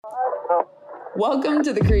Welcome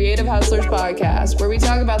to the Creative Hustlers Podcast, where we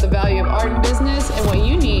talk about the value of art and business and what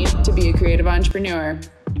you need to be a creative entrepreneur.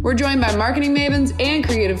 We're joined by marketing mavens and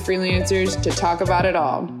creative freelancers to talk about it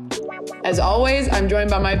all. As always, I'm joined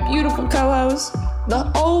by my beautiful co-host,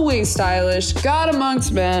 the always stylish God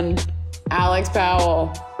amongst men, Alex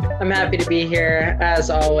Powell. I'm happy to be here, as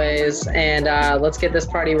always, and let's get this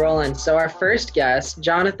party rolling. So our first guest,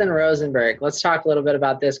 Jonathan Rosenberg. Let's talk a little bit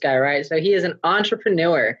about this guy, right? So he is an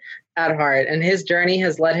entrepreneur at heart, and his journey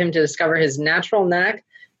has led him to discover his natural knack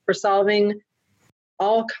for solving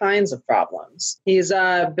all kinds of problems. He's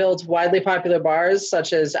built widely popular bars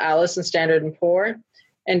such as Alice and Standard & Poor,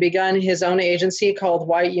 and begun his own agency called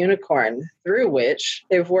White Unicorn, through which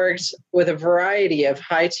they've worked with a variety of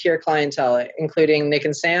high-tier clientele, including Nick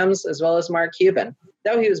and Sam's, as well as Mark Cuban.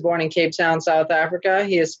 Though he was born in Cape Town, South Africa,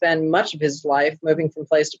 he has spent much of his life moving from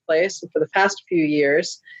place to place, and for the past few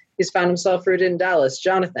years, he's found himself rooted in Dallas.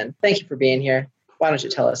 Jonathan, thank you for being here. Why don't you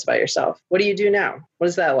tell us about yourself? What do you do now? What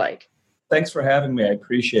is that like? Thanks for having me. I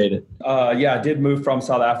appreciate it. I did move from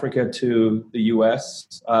South Africa to the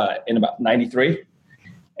U.S. In about 93.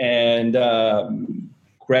 And I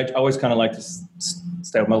always kind of like to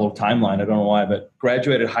stay with my little timeline. I don't know why, but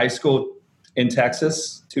graduated high school in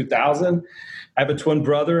Texas, 2000. I have a twin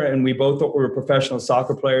brother, and we both were professional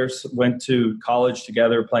soccer players, went to college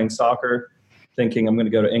together playing soccer, thinking I'm going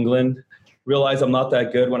to go to England. Realized I'm not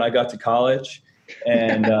that good when I got to college,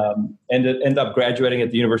 and ended up graduating at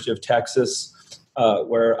the University of Texas,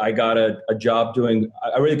 where I got a job doing.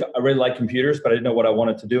 I really like computers, but I didn't know what I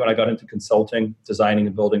wanted to do, and I got into consulting, designing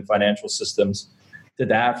and building financial systems. Did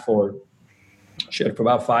that for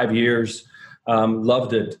about 5 years.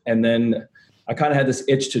 Loved it, and then I kind of had this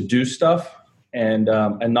itch to do stuff and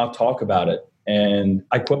not talk about it. And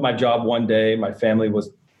I quit my job one day. My family was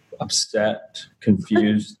upset,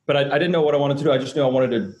 confused, but I didn't know what I wanted to do. I just knew I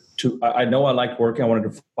wanted to. I know I liked working. I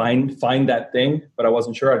wanted to find that thing, but I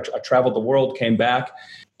wasn't sure. I traveled the world, came back,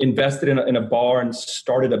 invested in a bar, and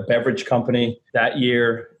started a beverage company that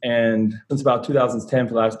year. And since about 2010,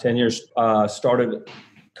 for the last 10 years, started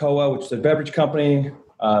Koa, which is a beverage company,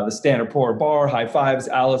 the Standard Pour bar, High Fives,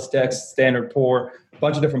 Alice, Dex, Standard Pour, a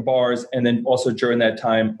bunch of different bars. And then also during that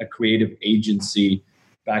time, a creative agency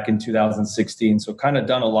back in 2016. So kind of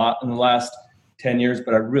done a lot in the last 10 years,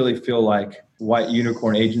 but I really feel like White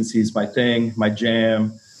Unicorn Agency is my thing, my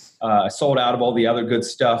jam. I sold out of all the other good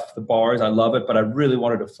stuff, the bars, I love it, but I really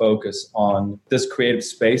wanted to focus on this creative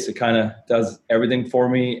space. It kind of does everything for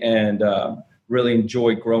me, and really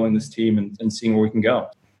enjoy growing this team and seeing where we can go.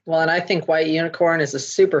 Well, and I think White Unicorn is a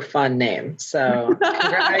super fun name. So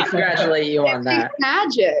I congratulate you on that. It's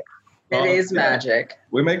magic. It is magic.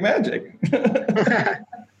 We make magic.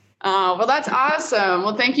 Well, that's awesome.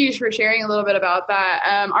 Well, thank you for sharing a little bit about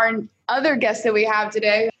that. Our other guest that we have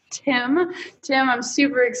today, Tim. Tim, I'm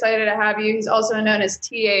super excited to have you. He's also known as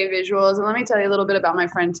TA Visuals. And let me tell you a little bit about my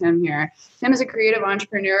friend Tim here. Tim is a creative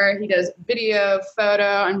entrepreneur. He does video,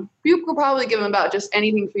 photo, and you could probably give him about just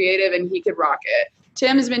anything creative and he could rock it.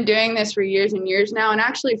 Tim has been doing this for years and years now and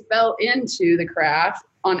actually fell into the craft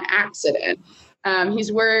on accident.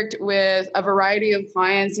 He's worked with a variety of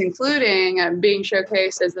clients, including being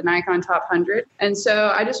showcased as the Nikon Top 100. And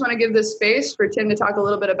so I just want to give this space for Tim to talk a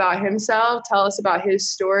little bit about himself, tell us about his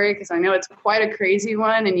story, because I know it's quite a crazy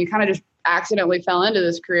one, and you kind of just accidentally fell into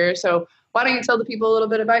this career. So why don't you tell the people a little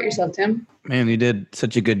bit about yourself, Tim? Man, you did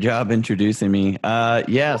such a good job introducing me.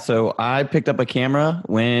 So I picked up a camera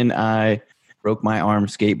when I broke my arm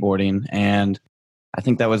skateboarding, and I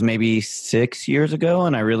think that was maybe 6 years ago,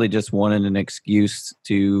 and I really just wanted an excuse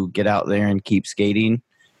to get out there and keep skating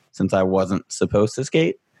since I wasn't supposed to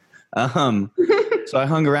skate. So I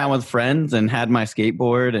hung around with friends and had my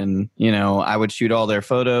skateboard, and, I would shoot all their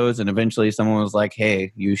photos, and eventually someone was like,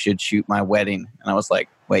 hey, you should shoot my wedding. And I was like,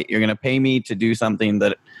 wait, you're going to pay me to do something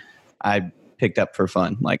that I picked up for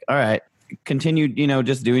fun? Like, all right. Continued,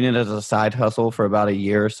 just doing it as a side hustle for about a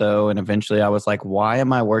year or so. And eventually I was like, why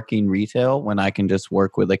am I working retail when I can just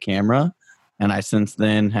work with a camera? And I since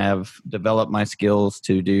then have developed my skills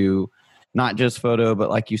to do not just photo, but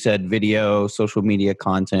like you said, video, social media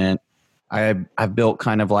content. I've built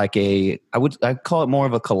kind of like I'd call it more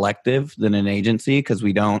of a collective than an agency, because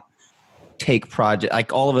we don't take project,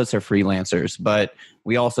 like all of us are freelancers, but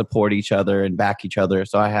we all support each other and back each other.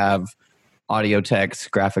 So I have audio techs,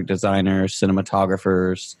 graphic designers,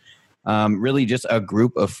 cinematographers, really just a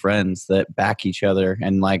group of friends that back each other.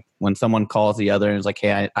 And like when someone calls the other and is like,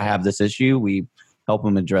 hey, I have this issue, we help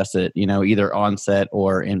them address it, either on set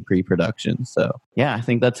or in pre-production. So yeah, I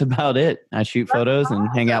think that's about it. I shoot photos and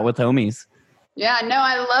hang out with homies. Yeah, no,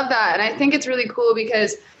 I love that. And I think it's really cool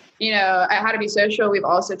because at How to Be Social, we've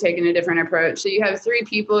also taken a different approach. So you have 3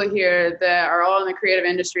 people here that are all in the creative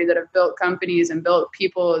industry that have built companies and built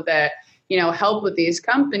people that, help with these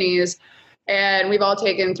companies. And we've all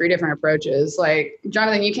taken 3 different approaches. Like,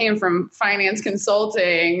 Jonathan, you came from finance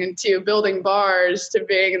consulting to building bars to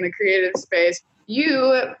being in the creative space.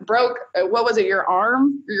 You broke, what was it, your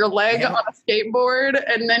arm, your leg on a skateboard.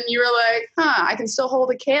 And then you were like, I can still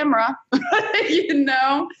hold a camera,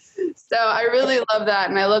 So I really love that.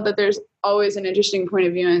 And I love that there's always an interesting point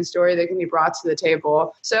of view and story that can be brought to the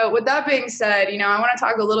table. So with that being said, I want to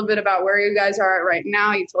talk a little bit about where you guys are at right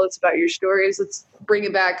now. You told us about your stories. Let's bring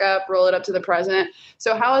it back up, roll it up to the present.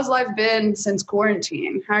 So how has life been since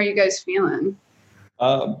quarantine? How are you guys feeling?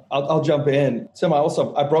 I'll jump in. Tim,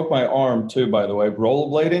 I broke my arm too, by the way,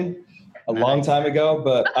 rollerblading a long time ago,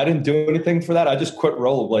 but I didn't do anything for that. I just quit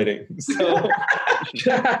rollerblading. So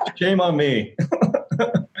shame on me.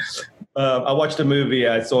 I watched a movie.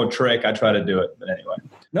 I saw a trick. I tried to do it. But anyway,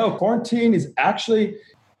 no, quarantine is actually,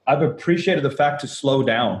 I've appreciated the fact to slow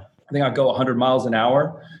down. I think I go 100 miles an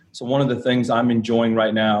hour. So one of the things I'm enjoying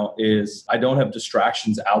right now is I don't have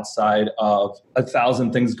distractions outside of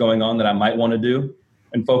 1,000 things going on that I might want to do.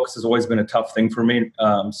 And focus has always been a tough thing for me.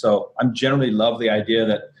 So I'm generally love the idea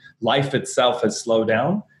that life itself has slowed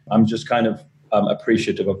down. I'm just kind of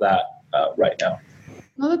appreciative of that right now.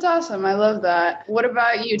 Well, that's awesome. I love that. What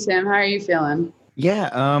about you, Tim? How are you feeling? Yeah,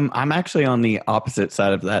 I'm actually on the opposite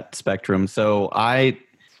side of that spectrum. So I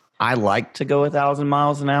like to go 1,000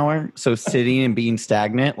 miles an hour. So sitting and being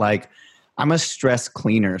stagnant, like, I'm a stress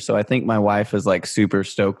cleaner. So I think my wife is like super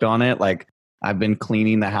stoked on it. Like, I've been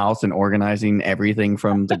cleaning the house and organizing everything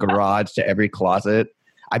from the garage to every closet.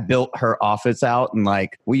 I built her office out, and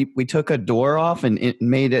like we took a door off and it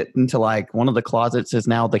made it into like one of the closets is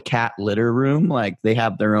now the cat litter room. Like, they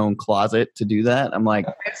have their own closet to do that. I'm like,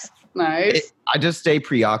 nice. I just stay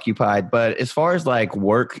preoccupied. But as far as like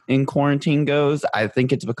work in quarantine goes, I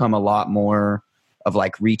think it's become a lot more of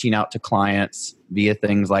like reaching out to clients via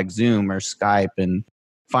things like Zoom or Skype and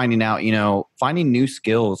finding out, finding new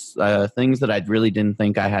skills, things that I really didn't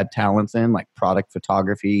think I had talents in, like product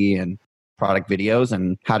photography and product videos,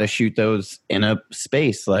 and how to shoot those in a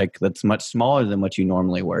space like that's much smaller than what you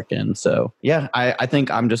normally work in. So yeah, I think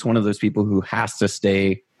I'm just one of those people who has to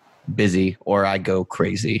stay busy or I go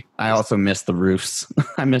crazy. I also miss the roofs.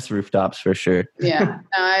 I miss rooftops for sure. Yeah,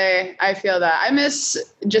 I feel that. I miss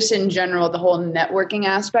just in general the whole networking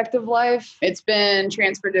aspect of life. It's been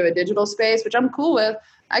transferred to a digital space, which I'm cool with.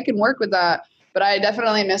 I can work with that. But I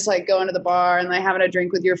definitely miss like going to the bar and like having a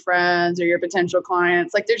drink with your friends or your potential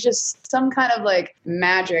clients. Like, there's just some kind of like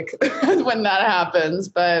magic when that happens.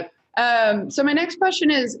 But so my next question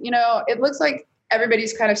is, it looks like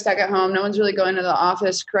everybody's kind of stuck at home. No one's really going to the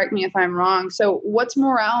office. Correct me if I'm wrong. So what's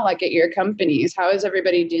morale like at your companies? How is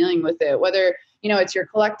everybody dealing with it? Whether, it's your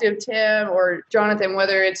collective, Tim, or Jonathan,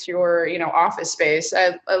 whether it's your, office space.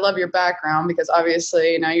 I love your background because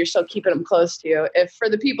obviously, you're still keeping them close to you. If for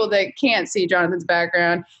the people that can't see Jonathan's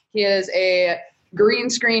background, he is a green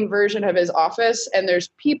screen version of his office, and there's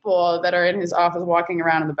people that are in his office walking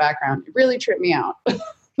around in the background. It really tripped me out.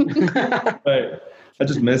 Right. I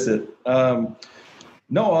just miss it.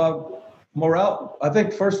 Morale, I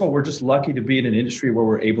think, first of all, we're just lucky to be in an industry where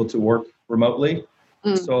we're able to work remotely.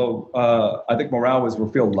 So I think morale is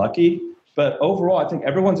we feel lucky. But overall, I think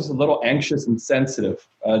everyone's just a little anxious and sensitive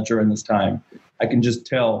during this time. I can just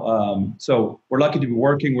tell. So we're lucky to be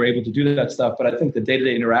working. We're able to do that stuff. But I think the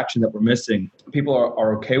day-to-day interaction that we're missing, people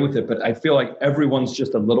are okay with it. But I feel like everyone's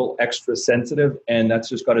just a little extra sensitive. And that's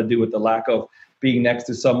just got to do with the lack of being next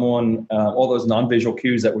to someone, all those non-visual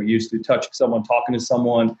cues that we're used to, touching someone, talking to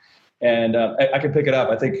someone. And I can pick it up.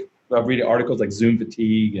 I think I've read articles like Zoom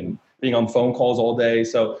fatigue and being on phone calls all day.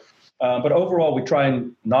 So, but overall, we try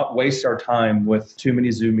and not waste our time with too many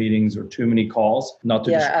Zoom meetings or too many calls. Not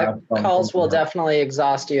to calls will definitely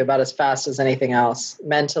exhaust you about as fast as anything else,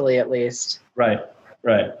 mentally at least. Right.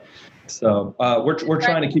 So we're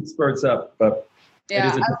trying to keep spirits up, but it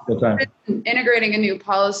is a difficult time. Integrating a new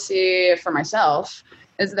policy for myself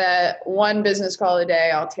is that one business call a day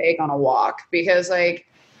I'll take on a walk, because like,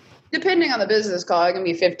 depending on the business call, it can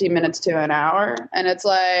be 15 minutes to an hour. And it's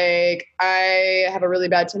like, I have a really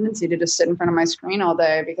bad tendency to just sit in front of my screen all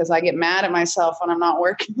day because I get mad at myself when I'm not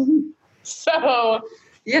working. So,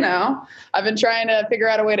 I've been trying to figure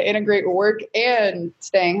out a way to integrate work and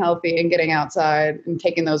staying healthy and getting outside and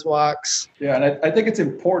taking those walks. Yeah, and I think it's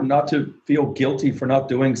important not to feel guilty for not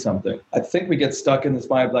doing something. I think we get stuck in this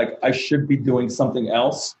vibe like, I should be doing something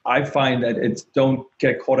else. I find that don't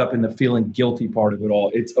get caught up in the feeling guilty part of it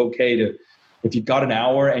all. It's okay to if you've got an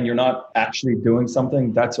hour and you're not actually doing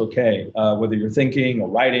something, that's okay. Whether you're thinking or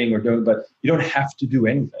writing or doing, but you don't have to do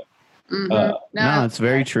anything. No, it's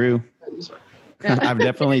very true. I've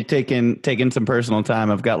definitely taken some personal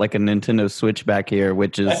time. I've got like a Nintendo Switch back here,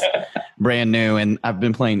 which is brand new, and I've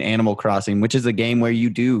been playing Animal Crossing, which is a game where you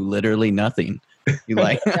do literally nothing. You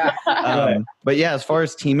like, but yeah, as far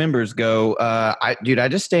as team members go, I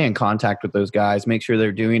just stay in contact with those guys, make sure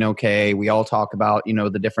they're doing okay. We all talk about,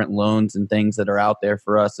 the different loans and things that are out there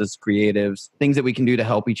for us as creatives, things that we can do to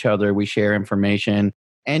help each other. We share information.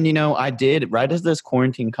 And, I did, right as this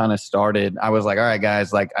quarantine kind of started, I was like, all right,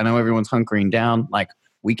 guys, like, I know everyone's hunkering down. Like,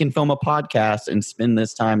 we can film a podcast and spend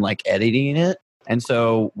this time, like, editing it. And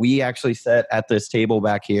so we actually sat at this table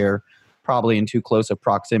back here, probably in too close a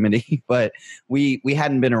proximity, but we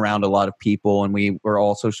hadn't been around a lot of people and we were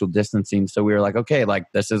all social distancing. So we were like, okay, like,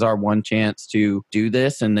 this is our one chance to do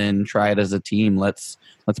this and then try it as a team. Let's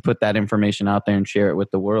put that information out there and share it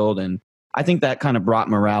with the world. And I think that kind of brought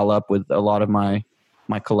morale up with a lot of my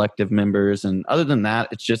collective members. And other than that,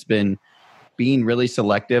 it's just been being really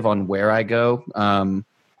selective on where I go.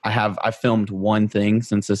 I filmed one thing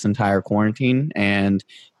since this entire quarantine, and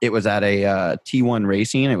it was at a T1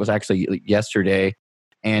 racing. It was actually yesterday,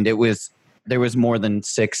 and there was more than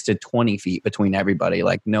 6 to 20 feet between everybody.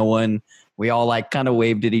 Like, no one, we all like kind of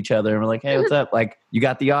waved at each other and we're like, hey, what's up? Like, you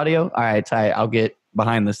got the audio? All right, tight. I'll get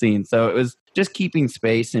behind the scenes. So it was just keeping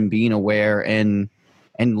space and being aware and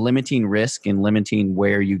limiting risk and limiting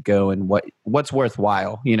where you go and what's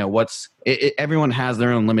worthwhile. Everyone has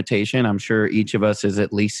their own limitation. I'm sure each of us has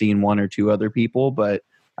at least seen one or two other people, but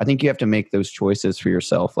I think you have to make those choices for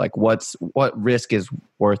yourself. Like, what risk is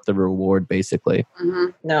worth the reward, basically.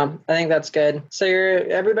 Mm-hmm. No, I think that's good. So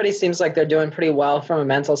everybody seems like they're doing pretty well from a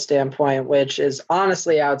mental standpoint, which is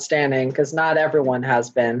honestly outstanding because not everyone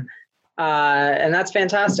has been. And that's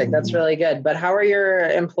fantastic. That's really good. But how are your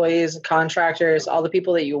employees, contractors, all the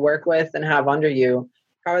people that you work with and have under you,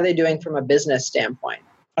 how are they doing from a business standpoint?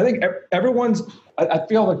 I think I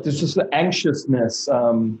feel like there's just the anxiousness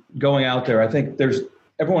going out there. I think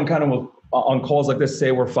everyone kind of on calls like this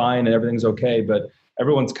say we're fine and everything's okay, but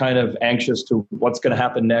everyone's kind of anxious to what's going to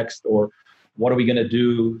happen next or what are we going to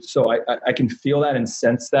do? So I can feel that and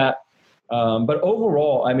sense that. But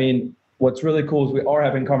overall, I mean, what's really cool is we are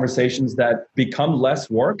having conversations that become less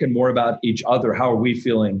work and more about each other. How are we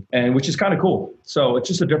feeling? And which is kind of cool. So it's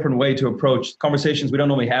just a different way to approach conversations we don't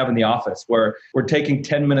normally have in the office, where we're taking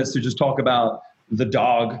 10 minutes to just talk about the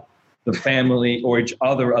dog, the family, or each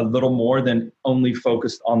other a little more than only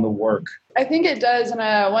focused on the work. I think it does. And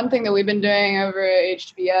one thing that we've been doing over at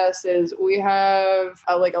HTBS is we have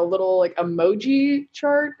a little emoji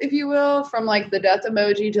chart, if you will, from like the death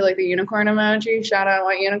emoji to like the unicorn emoji. Shout out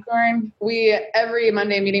White Unicorn. Every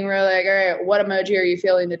Monday meeting, we're like, all right, what emoji are you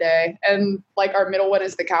feeling today? And like our middle one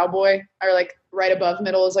is the cowboy, or like right above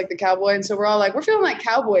middle is like the cowboy. And so we're all like, we're feeling like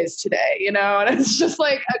cowboys today, And it's just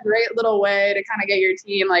like a great little way to kind of get your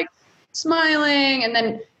team like smiling. And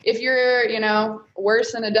then if you're,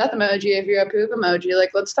 worse than a death emoji, if you're a poop emoji,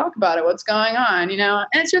 like, let's talk about it. What's going on? And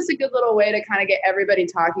it's just a good little way to kind of get everybody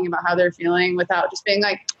talking about how they're feeling without just being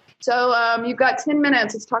like, so you've got 10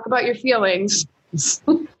 minutes. Let's talk about your feelings.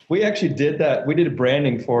 We actually did that. We did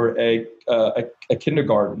branding for a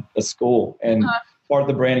kindergarten, a school. And part of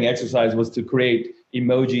the branding exercise was to create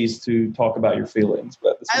emojis to talk about your feelings.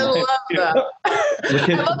 But I love that. The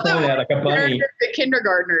kids were pointing at like a bunny. The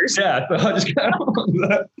kindergartners. Yeah, so I just kind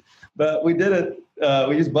of but we did it.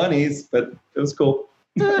 We used bunnies, but it was cool.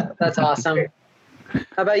 That's awesome.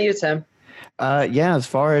 How about you, Tim? Yeah, as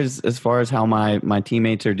far as how my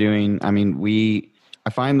teammates are doing, I mean, I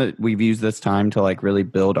find that we've used this time to like really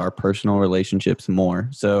build our personal relationships more.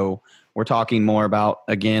 So we're talking more about,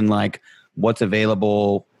 again, like what's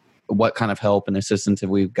available, what kind of help and assistance have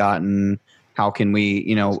we gotten, how can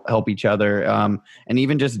we, help each other, and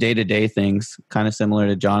even just day-to-day things, kind of similar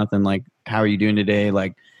to Jonathan, like, how are you doing today?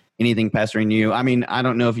 Like, anything pestering you? I mean, I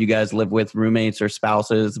don't know if you guys live with roommates or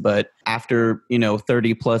spouses, but after,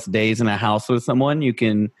 30 plus days in a house with someone,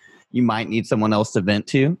 you might need someone else to vent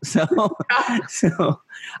to. So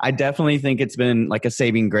I definitely think it's been like a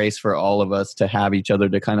saving grace for all of us to have each other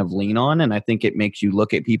to kind of lean on. And I think it makes you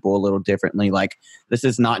look at people a little differently. Like, this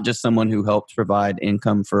is not just someone who helps provide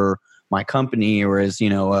income for my company or is,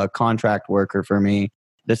 a contract worker for me.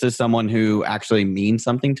 This is someone who actually means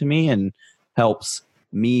something to me and helps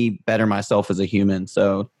me better myself as a human.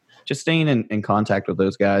 So just staying in contact with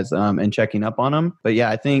those guys and checking up on them. But yeah,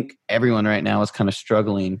 I think everyone right now is kind of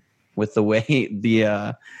struggling with the way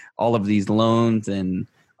all of these loans and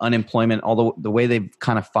unemployment, although the way they've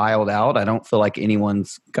kind of filed out, I don't feel like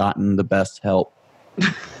anyone's gotten the best help.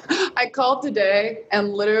 I called today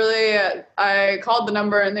and literally I called the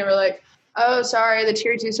number and they were like, oh, sorry, the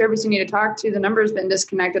tier 2 service you need to talk to, the number's been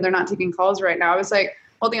disconnected. They're not taking calls right now. I was like,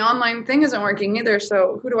 well, the online thing isn't working either.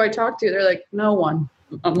 So who do I talk to? They're like, no one.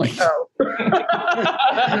 I'm like, oh.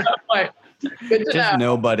 I'm like, good to Just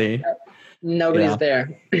know. nobody. Nobody's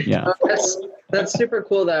there. Yeah. That's super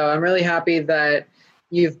cool, though. I'm really happy that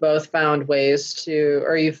you've both found ways to,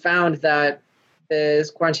 or you found that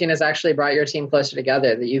this quarantine has actually brought your team closer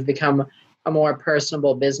together, that you've become a more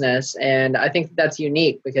personable business. And I think that's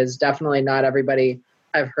unique because definitely not everybody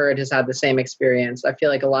I've heard has had the same experience. I feel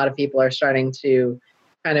like a lot of people are starting to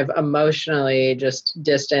kind of emotionally just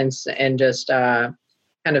distance and just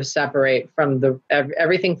kind of separate from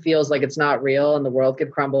everything feels like it's not real and the world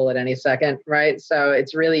could crumble at any second, right? So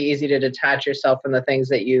it's really easy to detach yourself from the things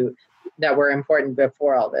that were important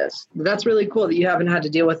before all this. That's really cool that you haven't had to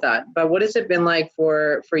deal with that. But what has it been like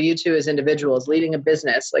for you two as individuals leading a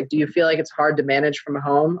business? Like, do you feel like it's hard to manage from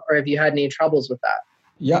home, or have you had any troubles with that?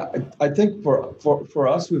 Yeah, I think for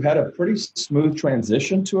us, we've had a pretty smooth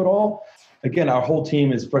transition to it all. Again, our whole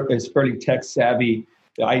team is fairly tech savvy.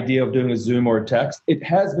 The idea of doing a Zoom or a text, it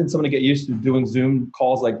has been something to get used to doing Zoom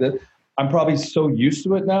calls like this. I'm probably so used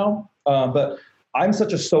to it now, but I'm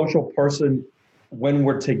such a social person when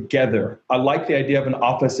we're together. I like the idea of an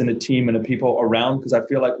office and a team and the people around because I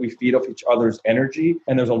feel like we feed off each other's energy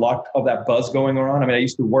and there's a lot of that buzz going around. I mean, I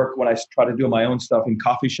used to work when I tried to do my own stuff in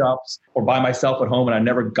coffee shops or by myself at home and I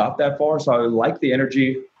never got that far. So I like the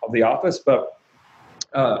energy of the office, but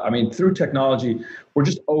I mean, through technology, we're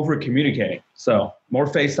just over communicating. So more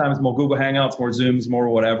FaceTimes, more Google Hangouts, more Zooms, more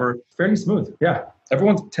whatever. Fairly smooth. Yeah.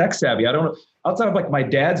 Everyone's tech savvy. I don't, outside of like my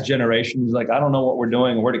dad's generation, who's like, I don't know what we're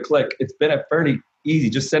doing or where to click. It's been a fairly easy,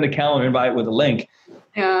 just send a calendar invite with a link.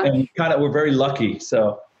 Yeah. And we're very lucky.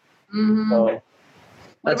 So,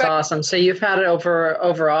 That's awesome. So you've had it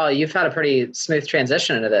overall, you've had a pretty smooth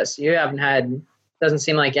transition into this. You haven't had, doesn't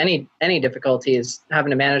seem like any difficulties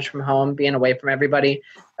having to manage from home, being away from everybody,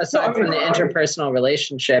 aside from the interpersonal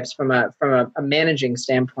relationships from a managing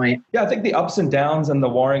standpoint. Yeah, I think the ups and downs and the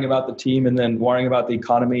worrying about the team and then worrying about the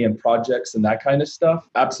economy and projects and that kind of stuff,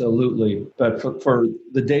 absolutely. But for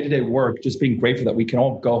the day-to-day work, just being grateful that we can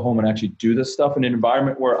all go home and actually do this stuff in an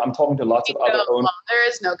environment where I'm talking to lots of other owners. There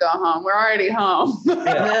is no go home. We're already home.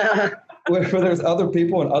 Yeah. where there's other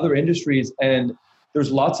people in other industries and there's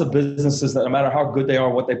lots of businesses that no matter how good they are,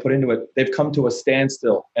 what they put into it, they've come to a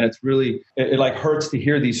standstill. And it's really, it like hurts to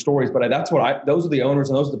hear these stories. But those are the owners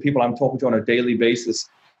and those are the people I'm talking to on a daily basis.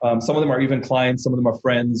 Some of them are even clients. Some of them are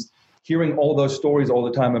friends. Hearing all those stories all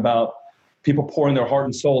the time about people pouring their heart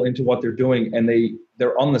and soul into what they're doing. And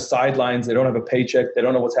they're on the sidelines. They don't have a paycheck. They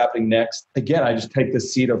don't know what's happening next. Again, I just take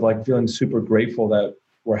this seat of like feeling super grateful that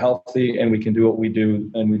we're healthy and we can do what we do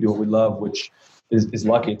and we do what we love, which is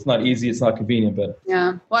lucky. It's not easy. It's not convenient, but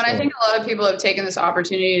yeah. Well, and I think a lot of people have taken this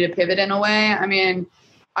opportunity to pivot in a way. I mean,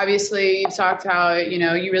 obviously you've talked how,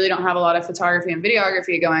 you really don't have a lot of photography and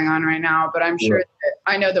videography going on right now, but I'm sure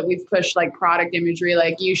I know that we've pushed like product imagery,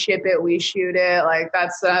 like you ship it, we shoot it. Like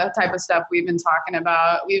that's the type of stuff we've been talking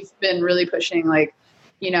about. We've been really pushing like,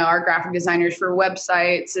 our graphic designers for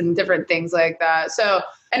websites and different things like that. So,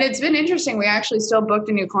 and it's been interesting. We actually still booked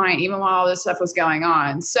a new client even while all this stuff was going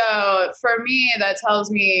on. So for me, that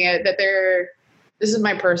tells me that this is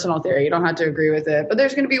my personal theory. You don't have to agree with it, but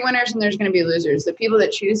there's going to be winners and there's going to be losers. The people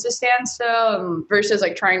that choose to stand still versus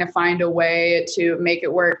like trying to find a way to make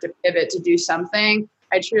it work, to pivot, to do something.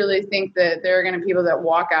 I truly think that there are going to be people that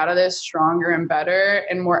walk out of this stronger and better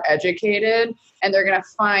and more educated, and they're going to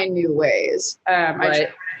find new ways. Right.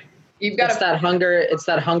 It's that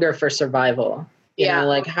hunger for survival. You know,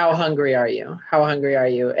 like how hungry are you? How hungry are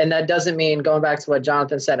you? And that doesn't mean, going back to what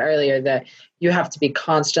Jonathan said earlier, that you have to be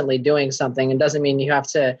constantly doing something. It doesn't mean you have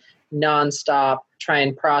to nonstop try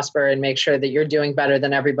and prosper and make sure that you're doing better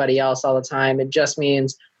than everybody else all the time. It just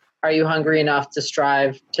means, are you hungry enough to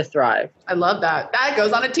strive to thrive? I love that. That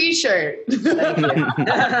goes on a t-shirt. Thank you.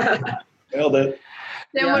 Nailed it.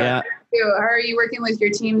 Then how are you working with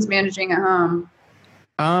your teams managing at home?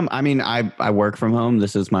 I mean, I work from home.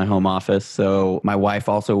 This is my home office. So my wife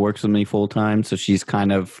also works with me full time. So she's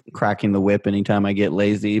kind of cracking the whip anytime I get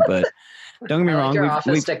lazy. But don't get me wrong. Your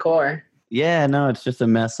office decor. Yeah, no, it's just a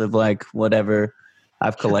mess of like whatever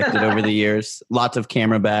I've collected over the years. Lots of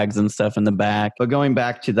camera bags and stuff in the back. But going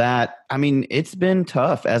back to that, I mean, it's been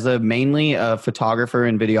tough as mainly a photographer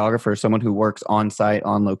and videographer, someone who works on site,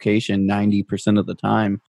 on location 90% of the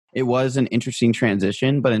time. It was an interesting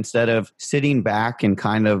transition, but instead of sitting back and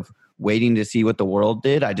kind of waiting to see what the world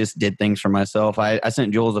did, I just did things for myself. I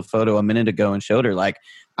sent Jules a photo a minute ago and showed her, like,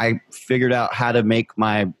 I figured out how to make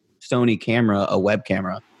my Sony camera a web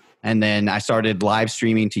camera. And then I started live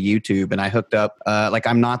streaming to YouTube, and I hooked up, like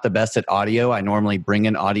I'm not the best at audio. I normally bring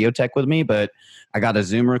an audio tech with me, but I got a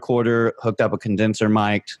Zoom recorder, hooked up a condenser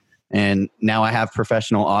mic, and now I have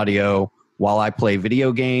professional audio while I play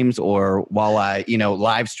video games or while I,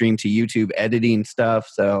 live stream to YouTube editing stuff.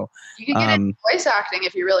 So you could get into voice acting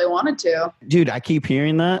if you really wanted to. Dude, I keep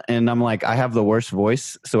hearing that and I'm like, I have the worst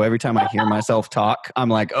voice. So every time I hear myself talk, I'm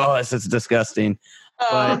like, oh, this is disgusting.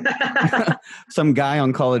 But some guy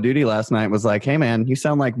on Call of Duty last night was like, hey, man, you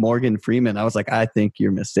sound like Morgan Freeman. I was like, I think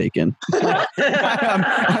you're mistaken.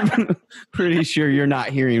 I'm pretty sure you're not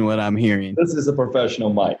hearing what I'm hearing. This is a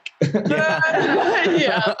professional mic.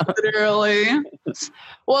 Yeah, literally.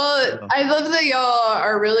 Well, I love that y'all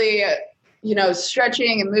are really,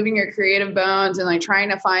 stretching and moving your creative bones and like trying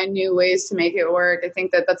to find new ways to make it work. I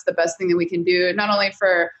think that that's the best thing that we can do, not only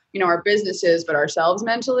for our businesses, but ourselves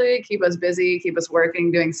mentally, keep us busy, keep us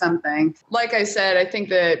working, doing something. Like I said, I think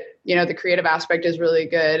that, the creative aspect is really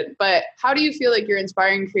good, but how do you feel like you're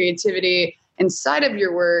inspiring creativity inside of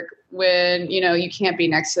your work when, you can't be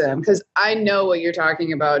next to them? Because I know what you're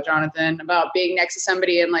talking about, Jonathan, about being next to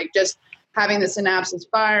somebody and like just having the synapses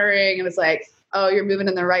firing. And it's like, oh, you're moving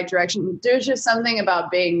in the right direction. There's just something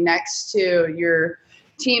about being next to your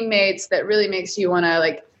teammates that really makes you want to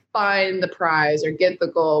like find the prize or get the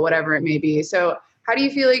goal, whatever it may be. So how do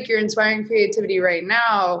you feel like you're inspiring creativity right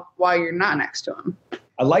now while you're not next to them?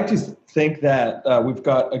 I like to think that we've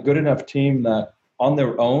got a good enough team that on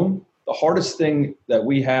their own, the hardest thing that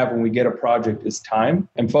we have when we get a project is time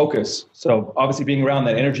and focus. So obviously being around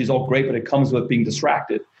that energy is all great, but it comes with being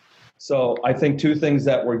distracted. So I think two things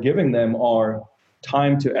that we're giving them are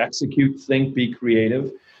time to execute, think, be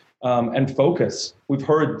creative, and focus. We've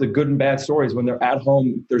heard the good and bad stories. When they're at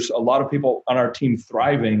home, there's a lot of people on our team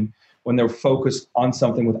thriving when they're focused on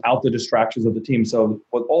something without the distractions of the team. So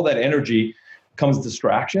with all that energy comes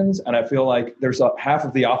distractions. And I feel like there's half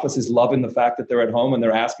of the office is loving the fact that they're at home and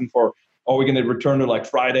they're asking for, are we going to return to like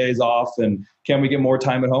Fridays off and can we get more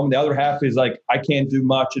time at home? The other half is like, I can't do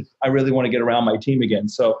much. I really want to get around my team again.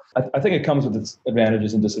 So I think it comes with its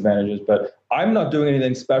advantages and disadvantages, but I'm not doing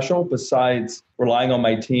anything special besides relying on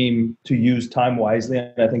my team to use time wisely.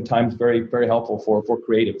 And I think time's very, very helpful for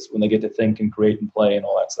creatives when they get to think and create and play and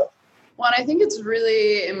all that stuff. Well, and I think it's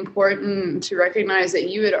really important to recognize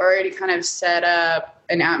that you had already kind of set up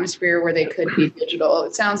an atmosphere where they could be digital.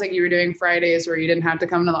 It sounds like you were doing Fridays where you didn't have to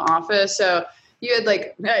come to the office. So you had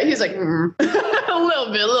like, he's like, a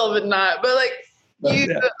little bit not, but like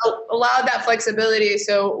you allowed that flexibility.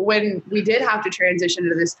 So when we did have to transition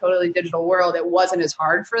to this totally digital world, it wasn't as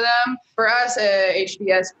hard for them. For us at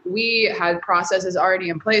HTBS, we had processes already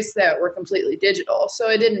in place that were completely digital.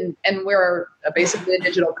 So it didn't, and we're basically a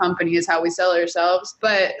digital company is how we sell ourselves.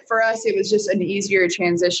 But for us, it was just an easier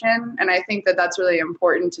transition. And I think that that's really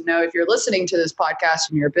important to know if you're listening to this podcast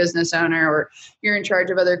and you're a business owner or you're in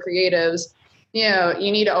charge of other creatives. You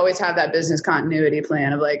need to always have that business continuity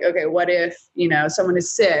plan of like, okay, what if, someone is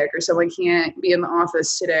sick or someone can't be in the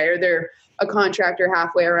office today or they're a contractor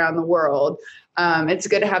halfway around the world. It's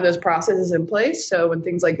good to have those processes in place. So when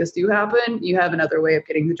things like this do happen, you have another way of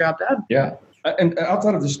getting the job done. Yeah. And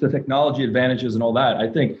outside of just the technology advantages and all that, I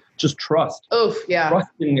think just trust. Oh, yeah.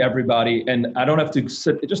 Trusting everybody. And I don't have to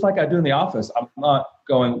sit, just like I do in the office. I'm not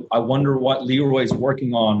going, I wonder what Leroy's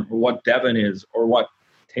working on or what Devin is or what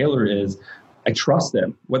Taylor is. I trust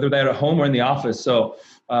them, whether they're at home or in the office. So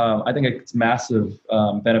I think it's massive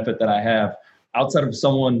benefit that I have outside of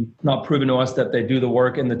someone not proving to us that they do the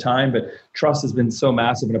work and the time. But trust has been so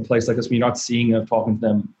massive in a place like this when you're not seeing them, talking to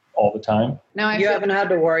them all the time. No, you haven't had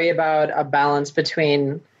to worry about a balance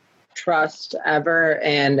between trust ever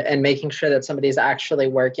and making sure that somebody's actually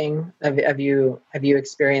working. Have you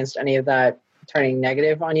experienced any of that turning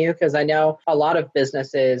negative on you? Because I know a lot of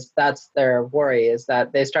businesses, that's their worry, is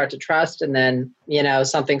that they start to trust and then,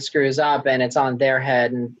 something screws up and it's on their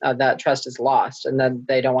head and that trust is lost and then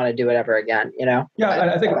they don't want to do it ever again,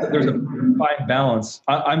 Yeah, I think there's a fine balance.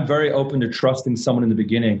 I'm very open to trusting someone in the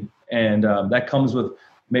beginning. And that comes with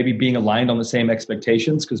maybe being aligned on the same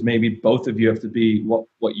expectations, because maybe both of you have to be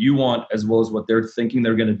what you want as well as what they're thinking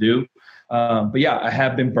they're going to do. But yeah, I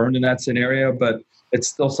have been burned in that scenario, but it's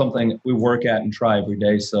still something we work at and try every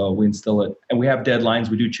day. So we instill it. And we have deadlines.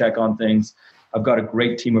 We do check on things. I've got a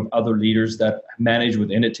great team of other leaders that manage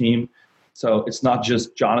within a team. So it's not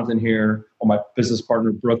just Jonathan here or my business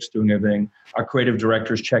partner Brooks doing everything. Our creative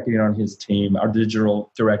director is checking in on his team. Our digital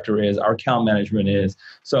director is. Our account management is.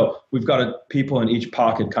 So we've got people in each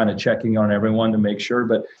pocket kind of checking on everyone to make sure.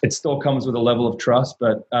 But it still comes with a level of trust.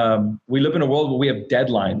 But we live in a world where we have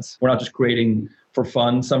deadlines. We're not just creating for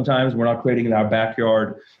fun sometimes. We're not creating in our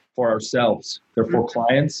backyard for ourselves. They're for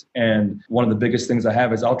clients. And one of the biggest things I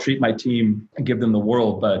have is I'll treat my team and give them the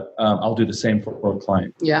world, but I'll do the same for a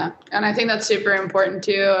client. Yeah. And I think that's super important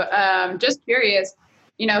too. Just curious,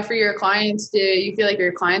 for your clients, do you feel like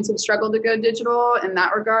your clients have struggled to go digital in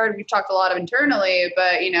that regard? We've talked a lot of internally,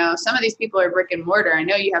 but some of these people are brick and mortar. I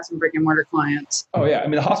know you have some brick and mortar clients. Oh yeah. I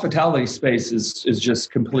mean, the hospitality space is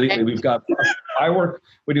just completely, we've got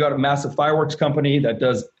we got a massive fireworks company that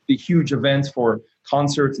does the huge events for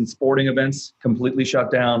concerts and sporting events, completely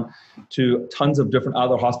shut down, to tons of different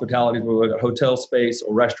other hospitalities, where we've got hotel space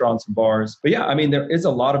or restaurants and bars. But yeah, I mean, there is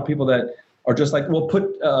a lot of people that are just like, we'll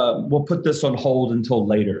put this on hold until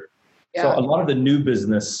later. Yeah. So a lot of the new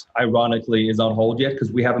business, ironically, is on hold yet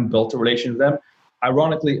because we haven't built a relationship with them.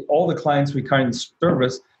 Ironically, all the clients we kind of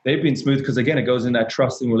service, they've been smooth because, again, it goes in that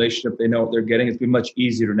trusting relationship. They know what they're getting. It's been much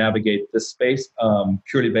easier to navigate this space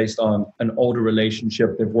purely based on an older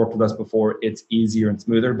relationship. They've worked with us before. It's easier and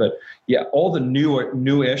smoother. But yeah, all the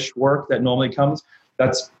newish work that normally comes,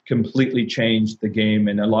 that's completely changed the game.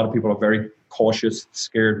 And a lot of people are very cautious,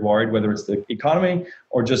 scared, worried, whether it's the economy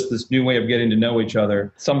or just this new way of getting to know each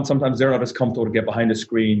other. Sometimes they're not as comfortable to get behind a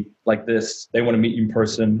screen like this. They want to meet you in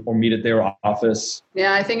person or meet at their office.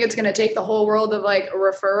 Yeah, I think it's going to take the whole world of like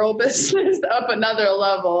referral business up another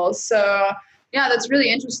level. So yeah, that's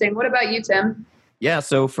really interesting. What about you, Tim? Yeah,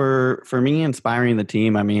 so for me, inspiring the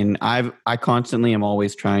team, I mean, I constantly am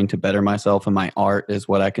always trying to better myself, and my art is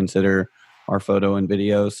what I consider our photo and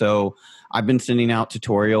video. So I've been sending out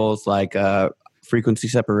tutorials like frequency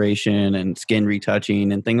separation and skin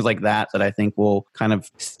retouching and things like that I think will kind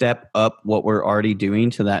of step up what we're already doing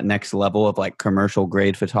to that next level of like commercial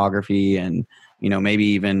grade photography and, maybe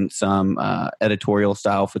even some editorial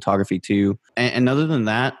style photography too. And other than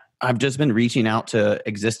that, I've just been reaching out to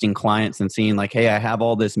existing clients and seeing like, hey, I have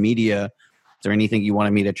all this media. Is there anything you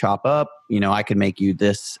wanted me to chop up? I could make you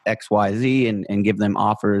this XYZ and give them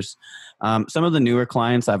offers. Some of the newer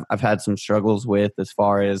clients I've had some struggles with as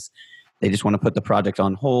far as they just want to put the project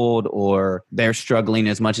on hold or they're struggling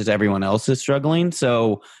as much as everyone else is struggling.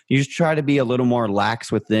 So you just try to be a little more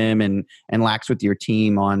lax with them and lax with your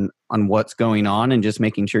team on what's going on and just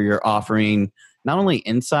making sure you're offering not only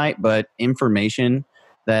insight, but information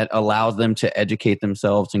that allows them to educate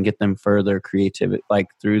themselves and get them further creativity, like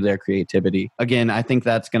through their creativity. Again, I think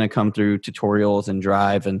that's going to come through tutorials and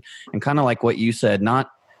drive and kind of like what you said,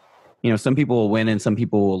 not, some people will win and some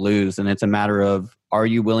people will lose. And it's a matter of, are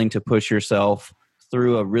you willing to push yourself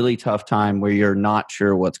through a really tough time where you're not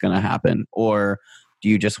sure what's going to happen? Or do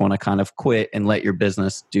you just want to kind of quit and let your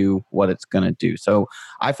business do what it's going to do? So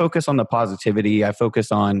I focus on the positivity. I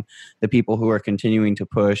focus on the people who are continuing to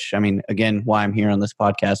push. I mean, again, why I'm here on this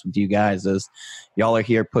podcast with you guys is y'all are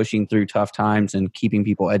here pushing through tough times and keeping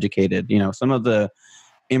people educated. Some of the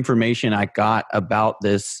information I got about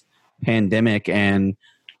this pandemic and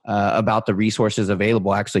about the resources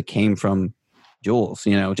available actually came from Jules,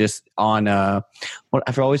 just on what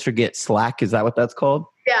I always forget, Slack. Is that what that's called?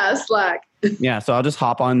 Yeah, Slack. Yeah. So I'll just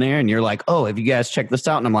hop on there and you're like, oh, have you guys checked this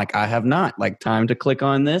out? And I'm like, I have not. Like, time to click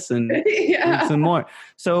on this and read some more.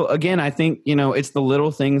 So again, I think, it's the little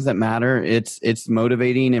things that matter. It's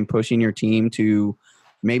motivating and pushing your team to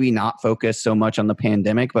maybe not focus so much on the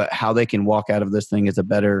pandemic, but how they can walk out of this thing as a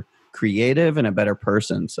better creative and a better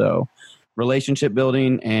person. So relationship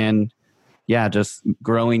building and just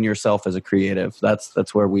growing yourself as a creative.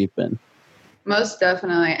 That's where we've been. Most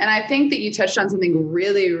definitely. And I think that you touched on something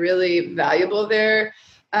really, really valuable there.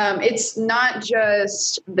 It's not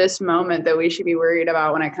just this moment that we should be worried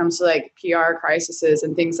about when it comes to like PR crises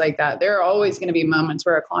and things like that. There are always going to be moments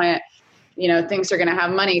where a client, thinks they're going to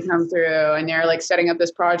have money come through and they're like setting up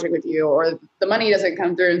this project with you, or the money doesn't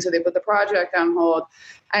come through. And so they put the project on hold.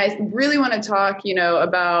 I really want to talk,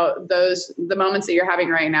 about the moments that you're having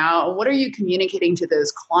right now. What are you communicating to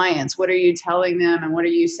those clients? What are you telling them? And what are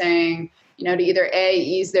you saying, to either A,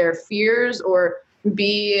 ease their fears, or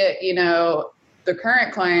B, the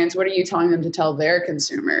current clients, what are you telling them to tell their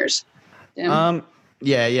consumers? Yeah.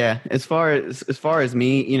 As far as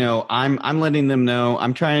me, I'm letting them know.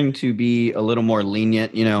 I'm trying to be a little more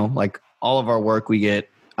lenient, like all of our work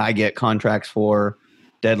I get contracts for,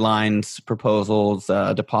 deadlines, proposals,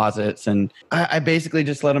 deposits. And I basically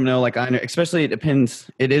just let them know, like, especially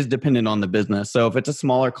it is dependent on the business. So if it's a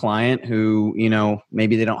smaller client who,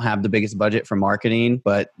 maybe they don't have the biggest budget for marketing,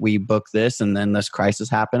 but we book this and then this crisis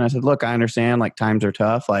happened. I said, look, I understand, like, times are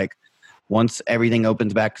tough. Like, once everything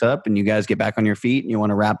opens back up and you guys get back on your feet and you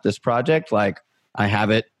want to wrap this project, like, I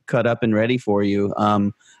have it cut up and ready for you.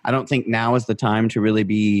 I don't think now is the time to really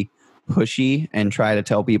be pushy and try to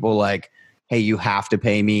tell people like, hey, you have to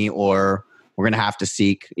pay me, or we're going to have to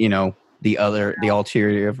seek, the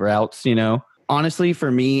ulterior routes, you know. Honestly,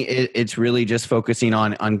 for me, it's really just focusing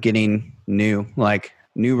on getting new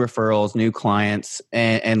referrals, new clients,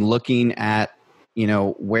 and looking at, you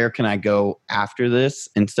know, where can I go after this,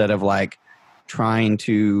 instead of like trying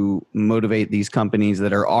to motivate these companies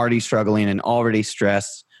that are already struggling and already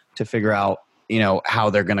stressed to figure out, you know, how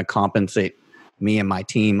they're going to compensate me and my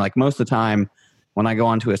team. Like most of the time when I go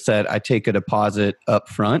onto a set, I take a deposit up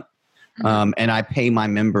front. And I pay my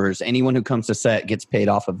members. Anyone who comes to set gets paid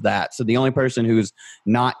off of that. So the only person who's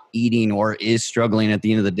not eating or is struggling at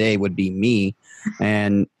the end of the day would be me.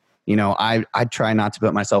 And, you know, I try not to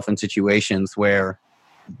put myself in situations where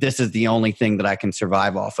this is the only thing that I can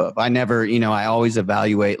survive off of. I never, you know, I always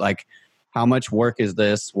evaluate like, how much work is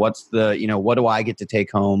this? What's the, you know, what do I get to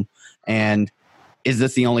take home? And is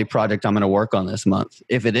this the only project I'm going to work on this month?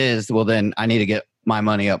 If it is, well, then I need to get my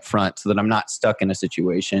money up front so that I'm not stuck in a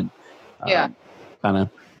situation. Kind of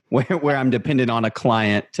where I'm dependent on a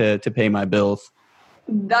client to pay my bills.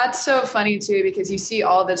 That's so funny too, because you see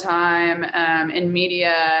all the time in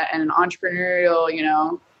media and entrepreneurial, you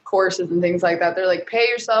know, courses and things like that. They're like, pay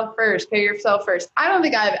yourself first, pay yourself first. I don't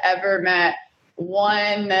think I've ever met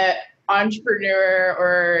one entrepreneur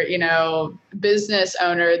or, you know, business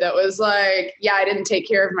owner that was like, yeah, I didn't take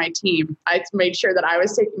care of my team. I made sure that I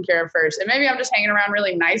was taken care of first. And maybe I'm just hanging around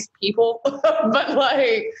really nice people, but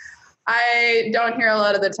like, I don't hear a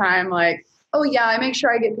lot of the time like, oh yeah, I make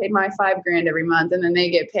sure I get paid my $5,000 every month, and then they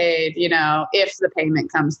get paid, you know, if the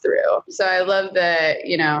payment comes through. So I love that,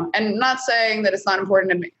 you know, and not saying that it's not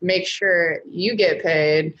important to make sure you get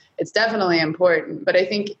paid. It's definitely important. But I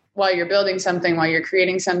think while you're building something, while you're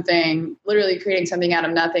creating something, literally creating something out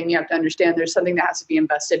of nothing, you have to understand there's something that has to be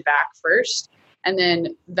invested back first. And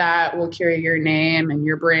then that will carry your name and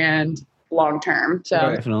your brand long term. So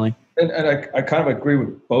right. Definitely. And I kind of agree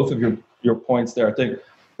with both of your points there. I think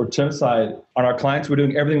for Tim's side, on our clients, we're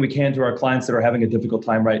doing everything we can to our clients that are having a difficult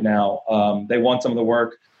time right now. They want some of the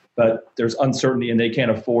work, but there's uncertainty and they can't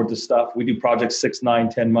afford the stuff. We do projects 6, 9,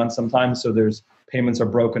 10 months sometimes, so there's payments are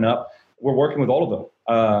broken up. We're working with all of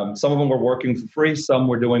them. Some of them we're working for free. Some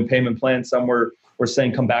we're doing payment plans. Some we're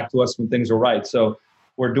saying come back to us when things are right. So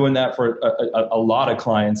we're doing that for a lot of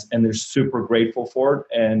clients, and they're super grateful for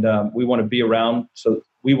it. And we want to be around. So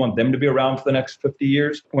we want them to be around for the next 50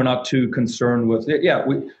 years. We're not too concerned with it. Yeah,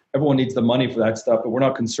 everyone needs the money for that stuff, but we're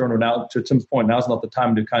not concerned. Now, to Tim's point, now's not the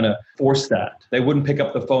time to kind of force that. They wouldn't pick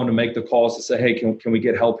up the phone to make the calls to say, hey, can we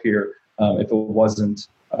get help here if it wasn't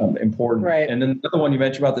important. Right. And then the other one you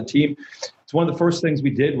mentioned about the team, it's one of the first things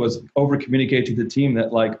we did was over-communicate to the team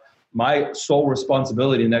that like my sole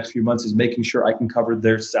responsibility in the next few months is making sure I can cover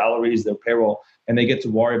their salaries, their payroll, and they get to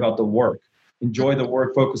worry about the work. Enjoy the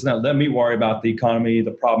work, focus on that. Let me worry about the economy,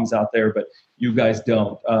 the problems out there, but you guys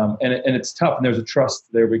don't. And it's tough, and there's a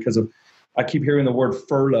trust there because of I keep hearing the word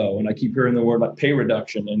furlough, and I keep hearing the word like pay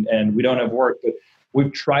reduction, and we don't have work, but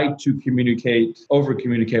we've tried to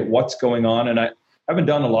over-communicate what's going on. And I haven't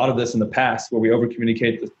done a lot of this in the past where we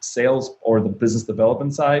over-communicate the sales or the business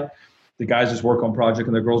development side. The guys just work on project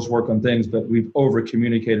and the girls work on things, but we've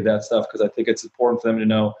over-communicated that stuff because I think it's important for them to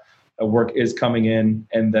know that work is coming in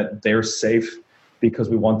and that they're safe because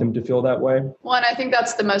we want them to feel that way. Well, and I think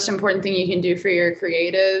that's the most important thing you can do for your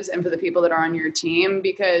creatives and for the people that are on your team,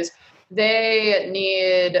 because they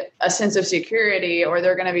need a sense of security, or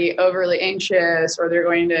they're going to be overly anxious, or they're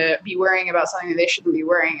going to be worrying about something that they shouldn't be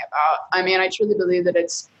worrying about. I mean, I truly believe that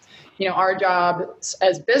it's, you know, our job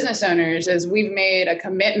as business owners is we've made a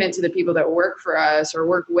commitment to the people that work for us or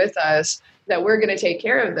work with us that we're going to take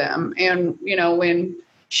care of them. And, you know, when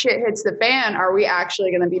shit hits the fan, are we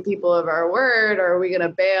actually going to be people of our word, or are we going to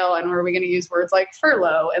bail, and are we going to use words like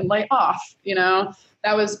furlough and lay off? You know,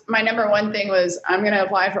 that was my number one thing was I'm going to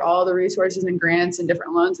apply for all the resources and grants and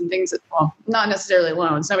different loans and things that, well, not necessarily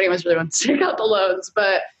loans. Nobody wants really wants to take out the loans,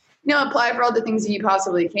 but, you know, apply for all the things that you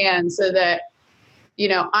possibly can so that, you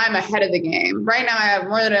know, I'm ahead of the game. Right now I have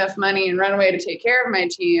more than enough money and runway to take care of my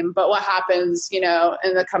team. But what happens, you know,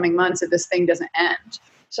 in the coming months if this thing doesn't end?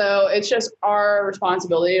 So it's just our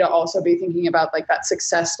responsibility to also be thinking about like that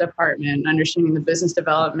success department, understanding the business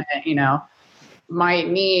development, you know, might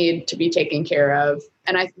need to be taken care of.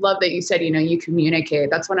 And I love that you said, you know, you communicate.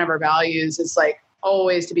 That's one of our values is like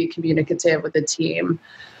always to be communicative with the team.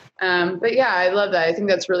 But yeah, I love that. I think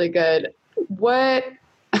that's really good.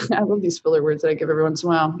 I love these filler words that I give every once in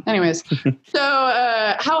a while. Anyways, so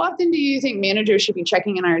how often do you think managers should be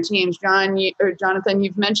checking in on our teams? Jonathan,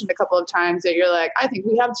 you've mentioned a couple of times that you're like, I think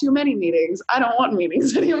we have too many meetings. I don't want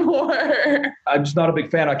meetings anymore. I'm just not a big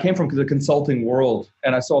fan. I came from the consulting world,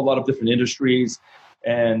 and I saw a lot of different industries.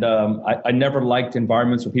 And I never liked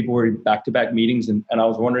environments where people were in back-to-back meetings, and I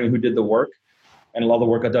was wondering who did the work. And a lot of the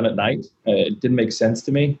work I've done at night, it didn't make sense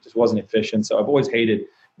to me. It just wasn't efficient. So I've always hated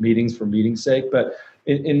meetings for meeting's sake. But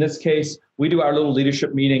in this case, we do our little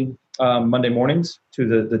leadership meeting Monday mornings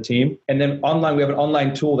to the team. And then online, we have an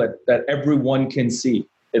online tool that everyone can see.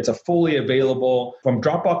 It's a fully available from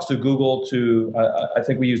Dropbox to Google to, I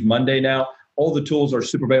think we use Monday now. All the tools are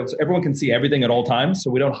super available. So everyone can see everything at all times.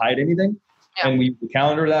 So we don't hide anything. Yeah. And we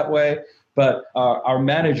calendar that way. But our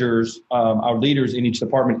managers, our leaders in each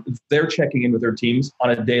department, they're checking in with their teams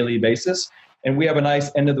on a daily basis. And we have a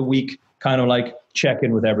nice end of the week kind of like check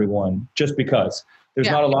in with everyone just because. There's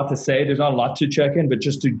not a lot to say. There's not a lot to check in, but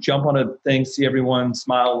just to jump on a thing, see everyone,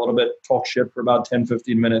 smile a little bit, talk shit for about 10,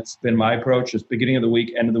 15 minutes. Been my approach, just beginning of the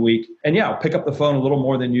week, end of the week. And yeah, I'll pick up the phone a little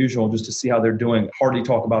more than usual just to see how they're doing. Hardly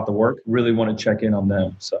talk about the work. Really want to check in on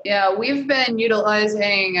them. So yeah, we've been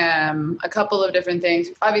utilizing a couple of different things.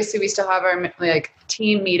 Obviously, we still have our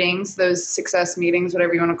team meetings, those success meetings,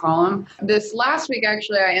 whatever you want to call them. This last week,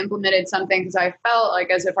 actually, I implemented something because I felt like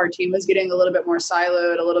as if our team was getting a little bit more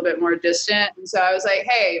siloed, a little bit more distant. And so I was like,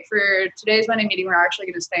 hey, for today's Monday meeting, we're actually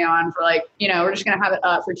going to stay on for we're just going to have it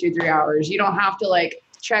up for 2-3 hours. You don't have to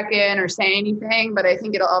check in or say anything, but I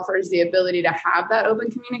think it offers the ability to have that open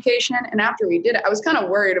communication. And after we did it, I was kind of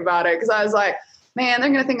worried about it because I was like, man, they're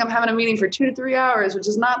going to think I'm having a meeting for 2 to 3 hours, which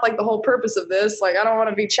is not the whole purpose of this. I don't want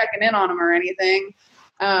to be checking in on them or anything.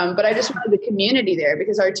 But I just wanted the community there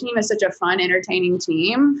because our team is such a fun, entertaining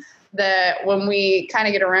team that when we kind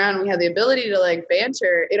of get around, we have the ability to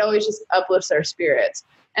banter. It always just uplifts our spirits.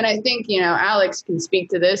 And I think, Alex can speak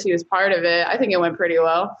to this. He was part of it. I think it went pretty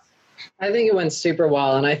well. I think it went super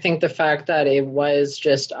well. And I think the fact that it was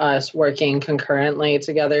just us working concurrently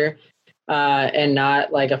together and not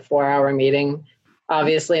a 4-hour meeting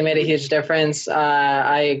obviously made a huge difference.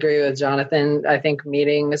 I agree with Jonathan. I think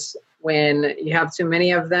meetings, when you have too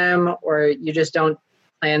many of them or you just don't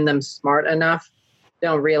plan them smart enough,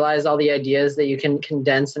 don't realize all the ideas that you can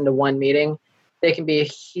condense into one meeting, they can be a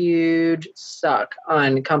huge suck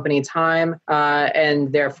on company time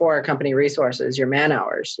and therefore company resources, your man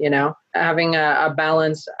hours, Having a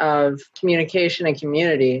balance of communication and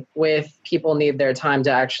community with people need their time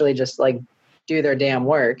to actually just do their damn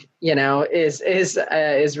work,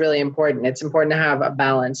 is really important. It's important to have a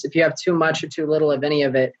balance. If you have too much or too little of any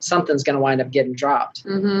of it, something's going to wind up getting dropped.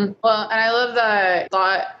 Mm-hmm. Well, and I love the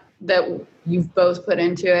thought that you've both put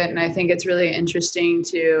into it. And I think it's really interesting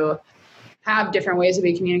to have different ways that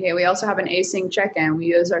we communicate. We also have an async check-in. We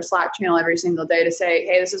use our Slack channel every single day to say,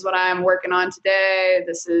 hey, this is what I'm working on today.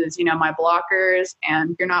 This is, my blockers.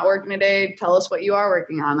 And if you're not working today, tell us what you are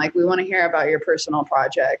working on. We want to hear about your personal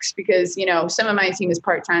projects because, some of my team is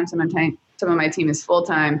part-time, some of my team is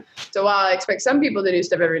full-time. So while I expect some people to do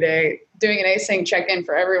stuff every day, doing an async check-in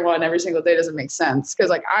for everyone every single day doesn't make sense.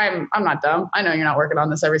 Because I'm not dumb. I know you're not working on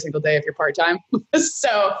this every single day if you're part-time.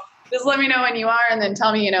 So just let me know when you are, and then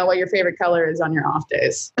tell me, what your favorite color is on your off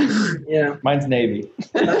days. Yeah, mine's navy.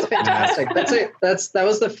 That's fantastic. That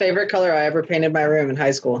was the favorite color I ever painted my room in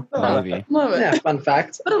high school. Navy. Love it. Yeah, fun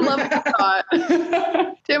fact. What a lovely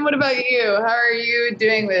thought. Tim, what about you? How are you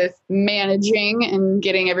doing with managing and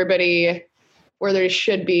getting everybody where they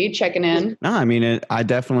should be checking in? No, I mean, I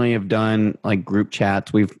definitely have done group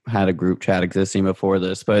chats. We've had a group chat existing before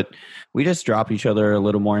this, but we just drop each other a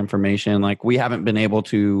little more information. We haven't been able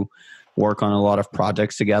to work on a lot of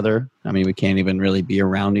projects together. I mean, we can't even really be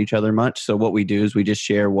around each other much. So what we do is we just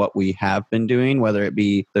share what we have been doing, whether it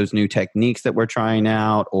be those new techniques that we're trying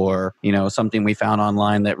out or, something we found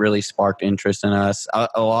online that really sparked interest in us.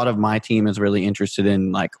 A lot of my team is really interested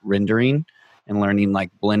in rendering and learning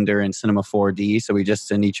Blender and Cinema 4D. So we just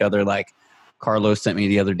send each other Carlos sent me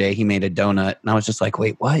the other day. He made a donut. And I was just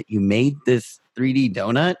wait, what? You made this 3D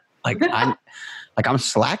donut? I'm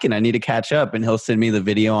slacking. I need to catch up. And he'll send me the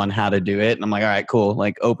video on how to do it. And I'm all right, cool.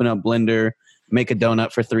 Open up Blender, make a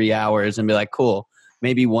donut for 3 hours and be cool.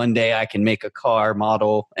 Maybe one day I can make a car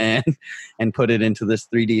model and put it into this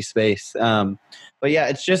 3D space. But yeah,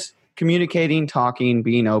 it's just communicating, talking,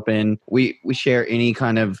 being open. We share any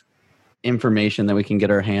kind of information that we can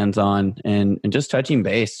get our hands on and just touching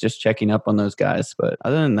base, just checking up on those guys. But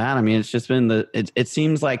other than that, I mean, it's just been it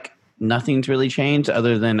seems like nothing's really changed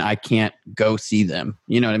other than I can't go see them.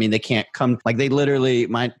 You know what I mean? They can't come, they literally,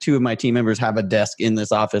 two of my team members have a desk in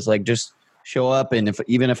this office, just show up. And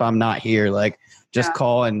even if I'm not here, just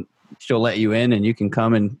call and she'll let you in and you can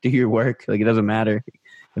come and do your work. It doesn't matter.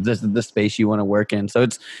 if this is the space you want to work in. So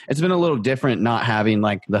it's been a little different not having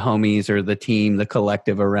like the homies or the team, the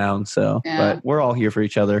collective around. So, but we're all here for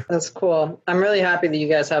each other. That's cool. I'm really happy that you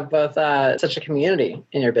guys have both such a community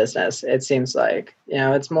in your business. It seems like,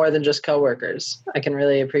 it's more than just coworkers. I can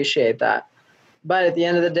really appreciate that. But at the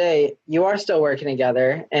end of the day, you are still working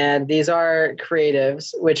together, and these are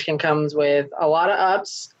creatives, which can come with a lot of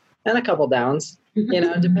ups and a couple downs,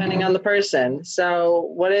 depending on the person. So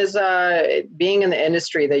what is being in the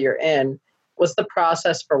industry that you're in? What's the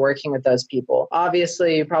process for working with those people?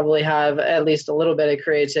 Obviously, you probably have at least a little bit of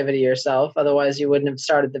creativity yourself. Otherwise, you wouldn't have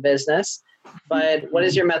started the business. But what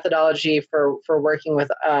is your methodology for working with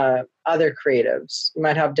other creatives? You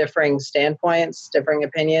might have differing standpoints, differing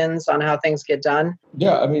opinions on how things get done.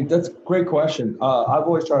 Yeah, I mean, that's a great question. I've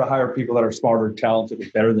always tried to hire people that are smarter, talented,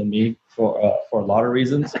 and better than me for a lot of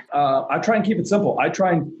reasons. I try and keep it simple. I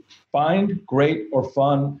try and find great or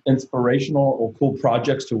fun, inspirational or cool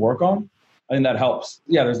projects to work on. I think that helps.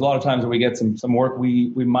 Yeah, there's a lot of times that we get some work we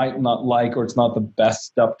might not like, or it's not the best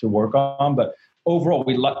stuff to work on, but overall,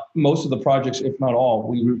 we like most of the projects, if not all,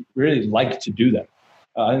 we really like to do them.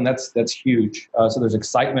 I think that's huge. So there's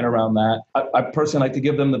excitement around that. I personally like to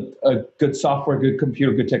give them a good software, good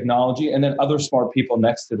computer, good technology, and then other smart people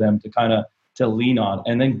next to them to lean on,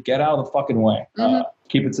 and then get out of the fucking way.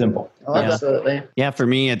 Keep it simple. Oh, absolutely. Yeah, for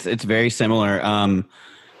me, it's very similar.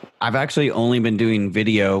 I've actually only been doing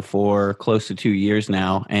video for close to 2 years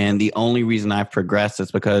now. And the only reason I've progressed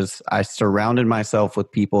is because I surrounded myself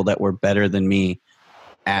with people that were better than me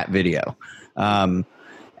at video. And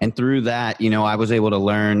through that, I was able to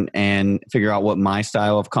learn and figure out what my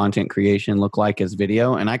style of content creation looked like as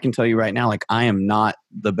video. And I can tell you right now, like, I am not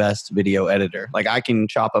the best video editor. Like, I can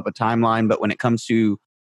chop up a timeline, but when it comes to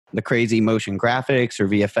the crazy motion graphics or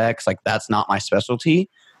VFX, like, that's not my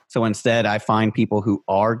specialty. So instead, I find people who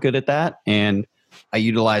are good at that, and I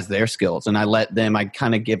utilize their skills, and I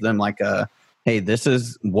kind of give them like hey, this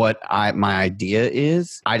is what my idea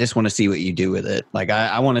is. I just want to see what you do with it. Like,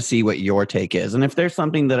 I want to see what your take is. And if there's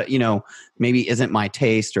something that, maybe isn't my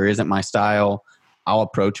taste or isn't my style, I'll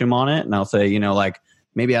approach him on it, and I'll say,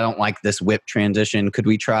 maybe I don't like this whip transition. Could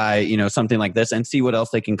we try, something like this, and see what else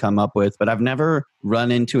they can come up with? But I've never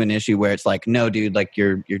run into an issue where it's like, no, dude, like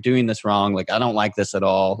you're doing this wrong. Like, I don't like this at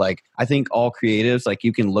all. Like, I think all creatives, like,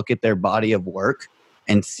 you can look at their body of work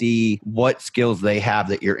and see what skills they have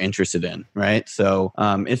that you're interested in. Right. So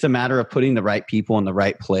it's a matter of putting the right people in the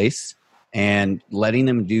right place and letting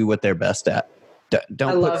them do what they're best at.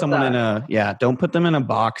 Don't put someone don't put them in a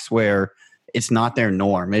box where it's not their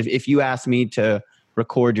norm. If you ask me to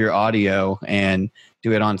record your audio and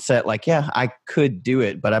do it on set, like, yeah, I could do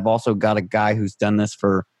it, but I've also got a guy who's done this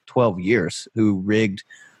for 12 years who rigged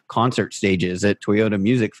concert stages at Toyota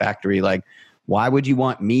Music Factory. Like, why would you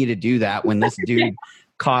want me to do that when this dude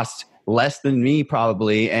costs less than me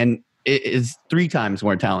probably and is 3 times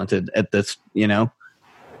more talented at this,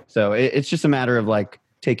 So it's just a matter of like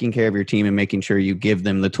taking care of your team and making sure you give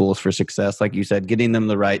them the tools for success. Like you said, getting them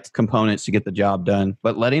the right components to get the job done,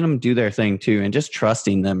 but letting them do their thing too, and just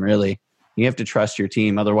trusting them, really. You have to trust your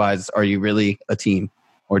team. Otherwise, are you really a team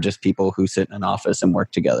or just people who sit in an office and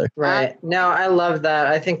work together? Right. No, I love that.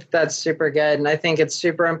 I think that's super good. And I think it's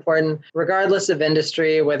super important, regardless of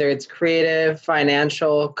industry, whether it's creative,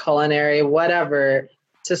 financial, culinary, whatever,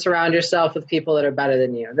 to surround yourself with people that are better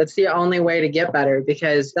than you. That's the only way to get better,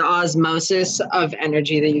 because the osmosis of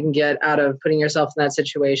energy that you can get out of putting yourself in that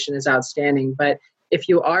situation is outstanding. But if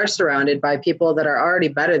you are surrounded by people that are already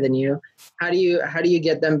better than you, how do you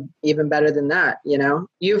get them even better than that?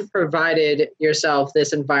 You've provided yourself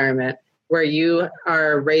this environment where you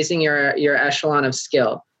are raising your echelon of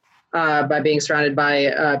skill by being surrounded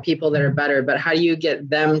by people that are better. But how do you get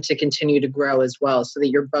them to continue to grow as well, so that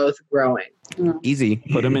you're both growing? Easy.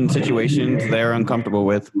 Put them in situations they're uncomfortable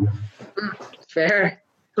with. Fair.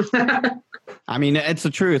 I mean, it's the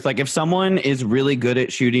truth. Like, if someone is really good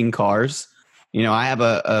at shooting cars, I have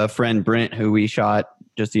a friend, Brent, who we shot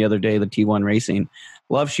just the other day, the T1 Racing.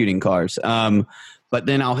 Love shooting cars. But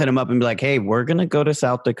then I'll hit him up and be like, hey, we're going to go to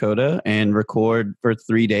South Dakota and record for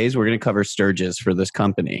 3 days. We're going to cover Sturgis for this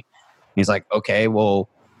company. He's like, okay, well,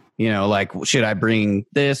 like, should I bring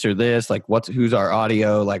this or this? Like, who's our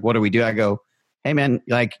audio? Like, what do we do? I go, hey, man,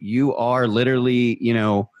 like, you are literally,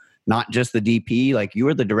 not just the DP. Like, you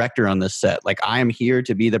are the director on this set. Like, I am here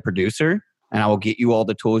to be the producer, and I will get you all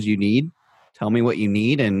the tools you need. Tell me what you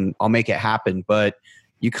need, and I'll make it happen. But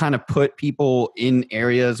you kind of put people in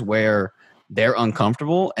areas where they're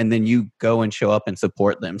uncomfortable, and then you go and show up and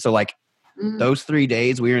support them. So, like, those 3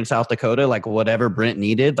 days we were in South Dakota, like, whatever Brent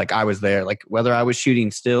needed, like, I was there. Like, whether I was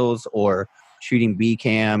shooting stills or shooting B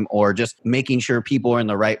cam or just making sure people are in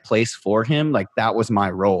the right place for him, like that was my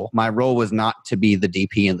role. My role was not to be the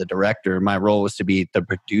DP and the director. My role was to be the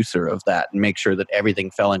producer of that and make sure that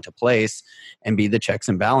everything fell into place and be the checks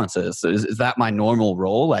and balances. So is that my normal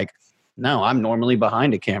role? Like, no, I'm normally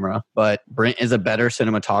behind a camera, but Brent is a better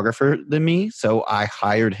cinematographer than me. So I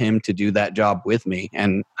hired him to do that job with me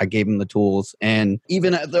and I gave him the tools. And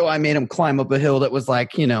even though I made him climb up a hill that was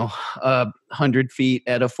like, 100 feet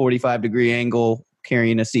at a 45-degree angle,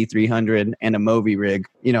 carrying a C300 and a Movi rig,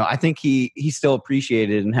 I think he still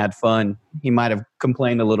appreciated and had fun. He might have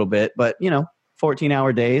complained a little bit, but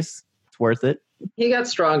 14-hour days, it's worth it. He got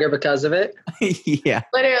stronger because of it. Yeah.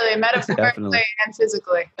 Literally, metaphorically Definitely. and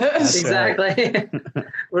physically. Exactly.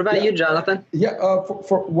 What about you, Jonathan? Yeah,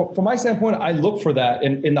 from my standpoint, I look for that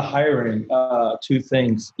in the hiring. Two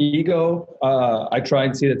things: ego. I try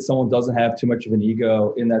and see that someone doesn't have too much of an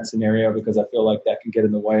ego in that scenario because I feel like that can get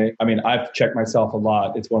in the way. I mean, I've checked myself a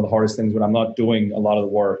lot. It's one of the hardest things when I'm not doing a lot of the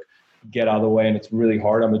work. Get out of the way, and it's really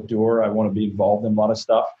hard. I'm a doer. I want to be involved in a lot of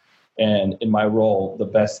stuff. And in my role, the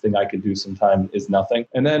best thing I could do sometimes is nothing.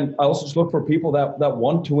 And then I also just look for people that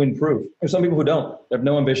want to improve. There's some people who don't. They have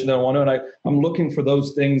no ambition. They don't want to. And I'm looking for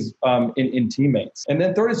those things in teammates. And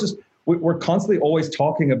then third is just we're constantly always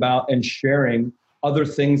talking about and sharing other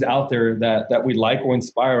things out there that we like or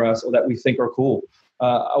inspire us or that we think are cool.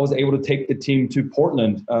 I was able to take the team to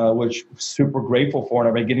Portland, which I'm super grateful for. In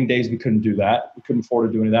our beginning days, we couldn't do that. We couldn't afford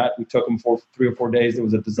to do any of that. We took them for 3 or 4 days. There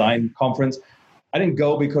was a design conference. I didn't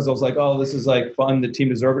go because I was like, oh, this is like fun. The team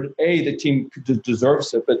deserved it. The team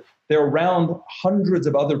deserves it. But they're around hundreds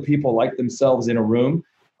of other people like themselves in a room.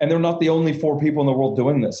 And they're not the only 4 people in the world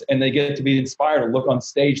doing this. And they get to be inspired to look on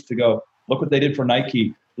stage to go, look what they did for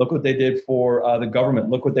Nike. Look what they did for the government.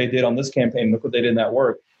 Look what they did on this campaign. Look what they did in that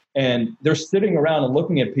work. And they're sitting around and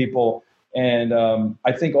looking at people. And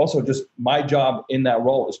I think also just my job in that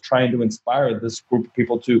role is trying to inspire this group of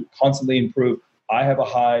people to constantly improve. I have a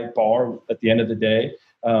high bar at the end of the day.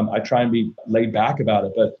 I try and be laid back about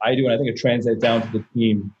it, but I do, and I think it translates down to the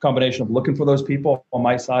team. Combination of looking for those people on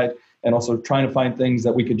my side and also trying to find things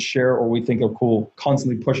that we could share or we think are cool,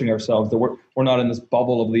 constantly pushing ourselves, that we're not in this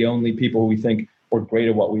bubble of the only people who we think we're great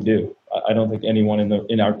at what we do. I don't think anyone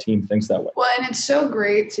in our team thinks that way. Well, and it's so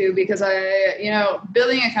great too, because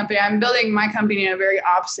building a company, I'm building my company in a very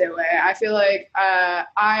opposite way. I feel like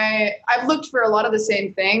I've looked for a lot of the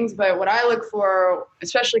same things, but what I look for,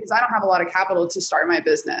 especially because I don't have a lot of capital to start my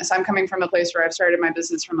business. I'm coming from a place where I've started my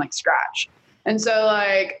business from like scratch. And so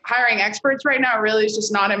like hiring experts right now really is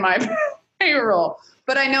just not in my payroll.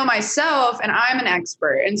 But I know myself and I'm an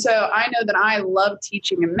expert. And so I know that I love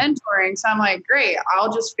teaching and mentoring. So I'm like, great,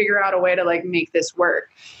 I'll just figure out a way to like make this work.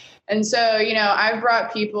 And so, I've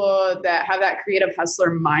brought people that have that creative hustler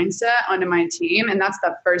mindset onto my team. And that's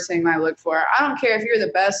the first thing I look for. I don't care if you're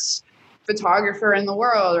the best photographer in the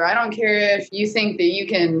world, or I don't care if you think that you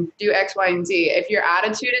can do X, Y, and Z. If your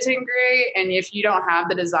attitude isn't great, and if you don't have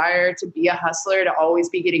the desire to be a hustler, to always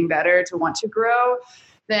be getting better, to want to grow,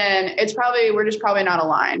 then we're just probably not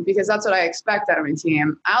aligned, because that's what I expect out of my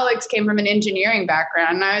team. Alex came from an engineering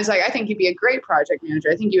background, and I was like, I think you'd be a great project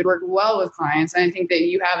manager. I think you would work well with clients. And I think that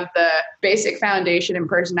you have the basic foundation and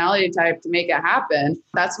personality type to make it happen.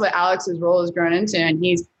 That's what Alex's role has grown into, and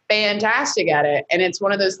he's fantastic at it. And it's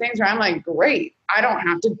one of those things where I'm like, great, I don't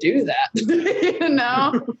have to do that,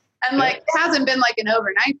 And like, it hasn't been like an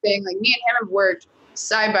overnight thing. Like me and him have worked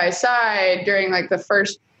side by side during like the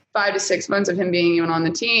first 5 to 6 months of him being even on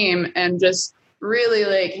the team, and just really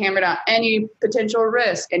like hammered out any potential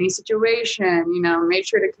risk, any situation, made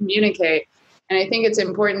sure to communicate. And I think it's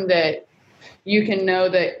important that you can know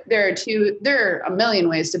that there are a million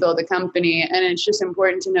ways to build a company. And it's just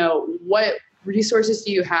important to know what resources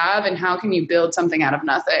do you have and how can you build something out of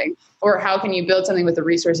nothing, or how can you build something with the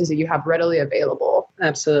resources that you have readily available.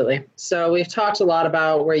 Absolutely. So we've talked a lot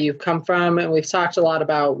about where you've come from, and we've talked a lot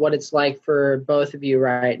about what it's like for both of you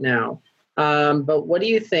right now. But what do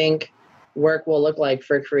you think work will look like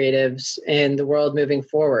for creatives in the world moving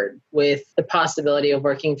forward, with the possibility of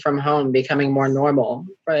working from home becoming more normal,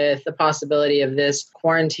 with the possibility of this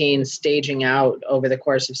quarantine staging out over the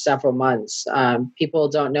course of several months? People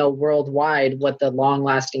don't know worldwide what the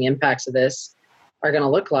long-lasting impacts of this are going to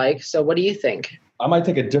look like. So what do you think? I might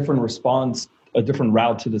take a different response, a different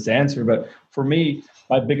route to this answer. But for me,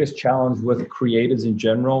 my biggest challenge with creatives in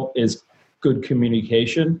general is good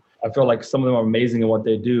communication. I feel like some of them are amazing at what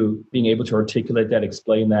they do, being able to articulate that,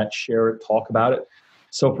 explain that, share it, talk about it.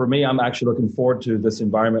 So for me, I'm actually looking forward to this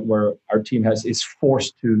environment where our team is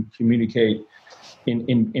forced to communicate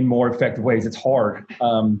in more effective ways. It's hard.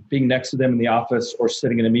 Being next to them in the office or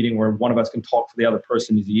sitting in a meeting where one of us can talk for the other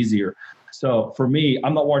person is easier. So for me,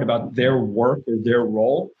 I'm not worried about their work or their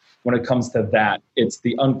role when it comes to that. It's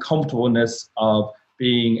the uncomfortableness of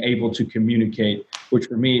being able to communicate, which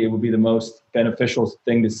for me, it would be the most beneficial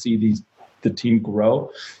thing to see the team grow.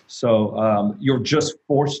 So you're just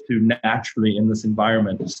forced to naturally in this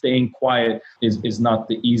environment. Staying quiet is not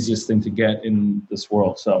the easiest thing to get in this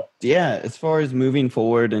world. So yeah, as far as moving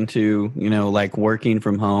forward into, like working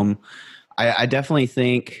from home, I definitely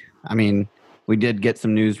think, we did get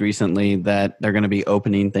some news recently that they're going to be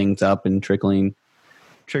opening things up and trickling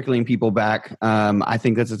people back. I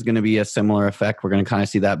think this is going to be a similar effect. We're going to kind of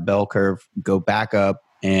see that bell curve go back up,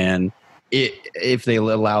 and if they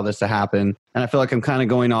allow this to happen. And I feel like I'm kind of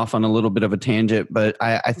going off on a little bit of a tangent, but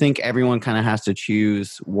I think everyone kind of has to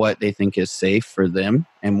choose what they think is safe for them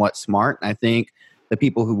and what's smart. And I think the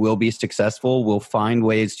people who will be successful will find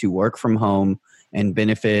ways to work from home and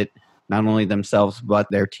benefit not only themselves, but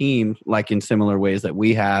their team, like in similar ways that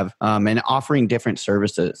we have, and offering different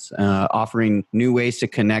services, offering new ways to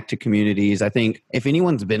connect to communities. I think if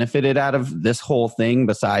anyone's benefited out of this whole thing,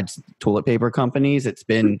 besides toilet paper companies, it's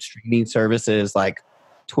been streaming services like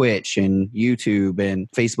Twitch and YouTube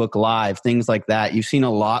and Facebook Live, things like that. You've seen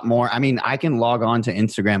a lot more. I can log on to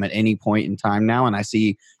Instagram at any point in time now, and I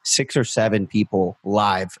see 6 or 7 people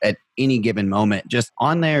live at any given moment, just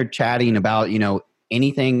on there chatting about,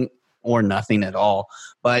 anything or nothing at all.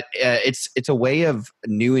 But it's a way of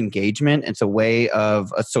new engagement. It's a way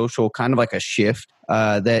of a social kind of like a shift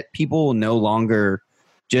that people will no longer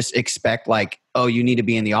just expect like, oh, you need to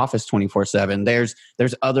be in the office 24/7.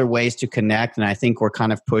 There's other ways to connect. And I think we're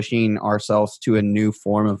kind of pushing ourselves to a new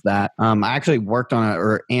form of that. I actually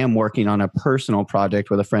am working on a personal project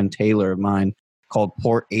with a friend, Taylor, of mine, called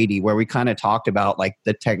Port 80, where we kind of talked about like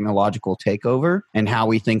the technological takeover and how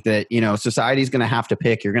we think that, society is going to have to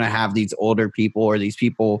pick. You're going to have these older people or these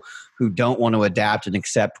people who don't want to adapt and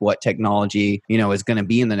accept what technology, is going to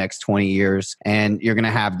be in the next 20 years. And you're going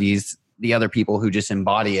to have the other people who just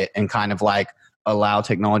embody it and kind of like allow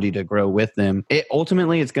technology to grow with them.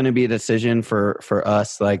 Ultimately, it's going to be a decision for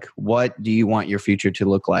us. Like, what do you want your future to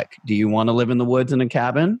look like? Do you want to live in the woods in a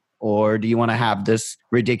cabin? Or do you want to have this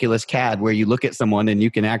ridiculous CAD where you look at someone and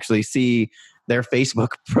you can actually see their Facebook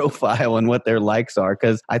profile and what their likes are?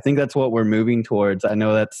 Because I think that's what we're moving towards. I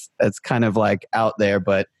know that's kind of like out there,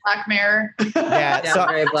 but Black Mirror.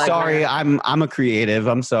 Sorry, Mirror. I'm a creative.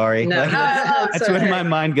 I'm sorry. No, that's where my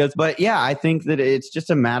mind goes. But yeah, I think that it's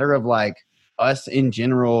just a matter of like us in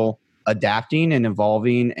general adapting and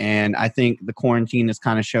evolving. And I think the quarantine has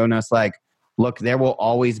kind of shown us like, look, there will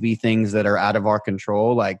always be things that are out of our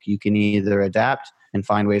control. Like you can either adapt and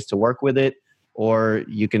find ways to work with it, or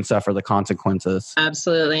you can suffer the consequences.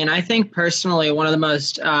 Absolutely. And I think personally, one of the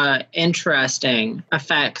most interesting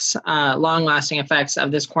effects, long-lasting effects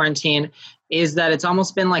of this quarantine is that it's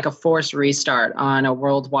almost been like a forced restart on a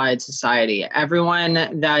worldwide society. Everyone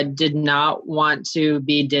that did not want to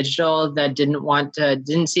be digital, that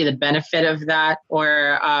didn't see the benefit of that,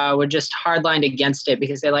 or were just hardlined against it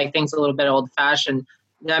because they like things a little bit old-fashioned.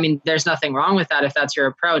 There's nothing wrong with that if that's your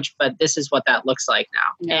approach, but this is what that looks like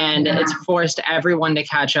now. And it's forced everyone to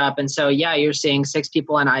catch up. And so, you're seeing 6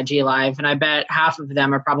 people on IG Live, and I bet half of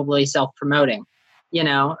them are probably self-promoting.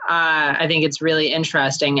 I think it's really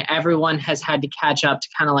interesting. Everyone has had to catch up to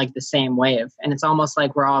kind of like the same wave. And it's almost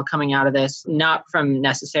like we're all coming out of this, not from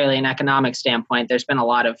necessarily an economic standpoint. There's been a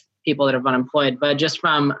lot of people that are unemployed, but just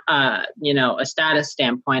from, a status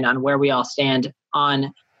standpoint on where we all stand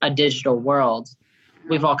on a digital world.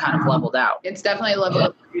 We've all kind of leveled out. It's definitely leveled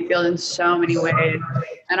up the field in so many ways.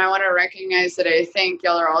 And I want to recognize that I think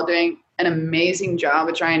y'all are all doing an amazing job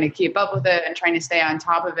of trying to keep up with it and trying to stay on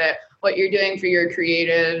top of it. What you're doing for your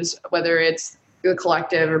creatives, whether it's the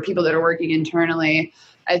collective or people that are working internally,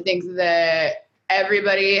 I think that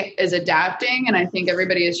everybody is adapting, and I think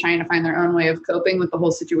everybody is trying to find their own way of coping with the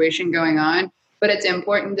whole situation going on. But it's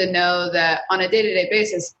important to know that on a day-to-day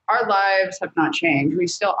basis, our lives have not changed. We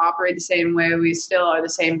still operate the same way. We still are the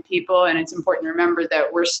same people. And it's important to remember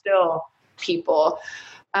that we're still people.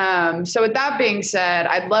 So with that being said,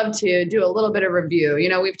 I'd love to do a little bit of review.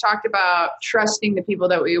 We've talked about trusting the people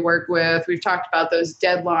that we work with. We've talked about those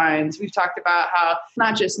deadlines. We've talked about how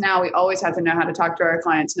not just now, we always have to know how to talk to our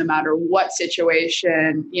clients no matter what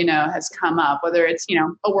situation, has come up, whether it's,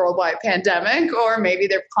 a worldwide pandemic or maybe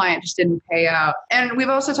their client just didn't pay out. And we've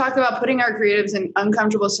also talked about putting our creatives in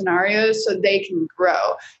uncomfortable scenarios so they can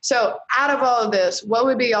grow. So out of all of this, what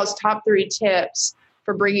would be y'all's top 3 tips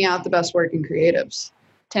for bringing out the best working creatives?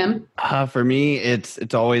 Tim? For me,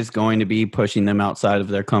 it's always going to be pushing them outside of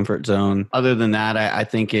their comfort zone. Other than that, I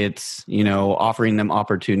think it's, offering them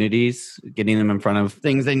opportunities, getting them in front of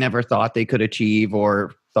things they never thought they could achieve,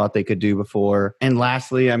 or thought they could do before. And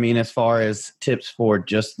lastly, I mean, as far as tips for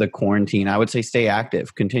just the quarantine, I would say stay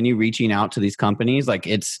active, continue reaching out to these companies. Like,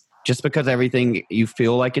 it's just because everything you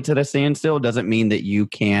feel like it's at a standstill doesn't mean that you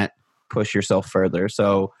can't push yourself further.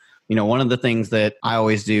 So, one of the things that I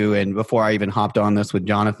always do, and before I even hopped on this with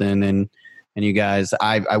Jonathan and you guys,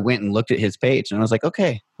 I went and looked at his page and I was like,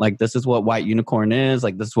 okay, like this is what White Unicorn is.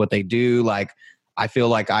 Like, this is what they do. Like, I feel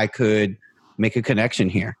like I could make a connection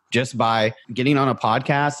here just by getting on a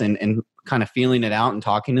podcast and kind of feeling it out and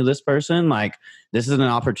talking to this person. Like, this is an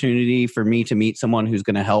opportunity for me to meet someone who's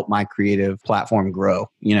going to help my creative platform grow,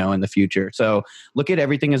 in the future. So look at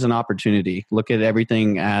everything as an opportunity. Look at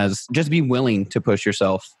everything as just be willing to push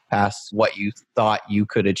yourself past what you thought you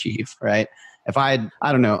could achieve, right? If I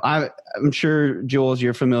don't know, I'm sure, Jules,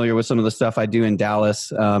 you're familiar with some of the stuff I do in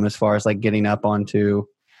Dallas as far as like getting up onto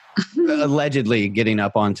allegedly getting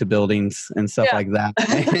up onto buildings and stuff like that.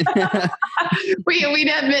 we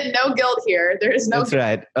admit no guilt here. There is no That's guilt.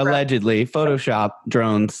 Right. Allegedly, Photoshop,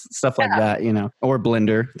 drones, stuff like that, or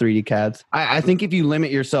Blender, 3D CADs. I think if you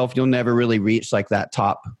limit yourself, you'll never really reach like that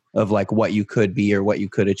top of like what you could be or what you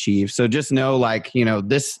could achieve. So just know like,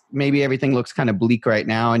 this, maybe everything looks kind of bleak right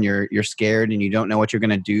now and you're scared and you don't know what you're going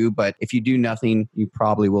to do. But if you do nothing, you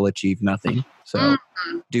probably will achieve nothing. So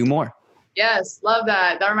do more. Yes, love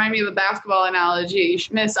that. That reminded me of a basketball analogy. You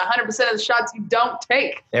should miss 100% of the shots you don't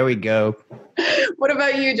take. There we go. What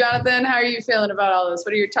about you, Jonathan? How are you feeling about all this?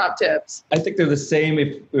 What are your top tips? I think they're the same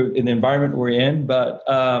if in the environment we're in, but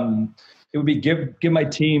it would be give my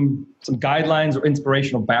team some guidelines or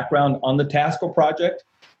inspirational background on the task or project.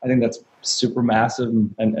 I think that's super massive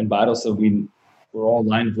and vital. So we're all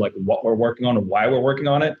aligned with like what we're working on and why we're working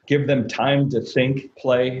on it. Give them time to think,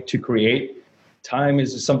 play, to create. Time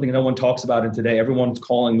is just something no one talks about in today. Everyone's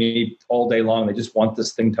calling me all day long. They just want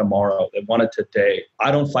this thing tomorrow. They want it today. I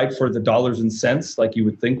don't fight for the dollars and cents like you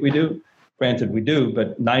would think we do. Granted, we do,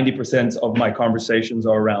 but 90% of my conversations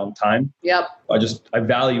are around time. Yep. I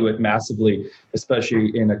value it massively, especially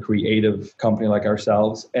in a creative company like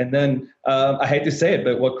ourselves. And then I hate to say it,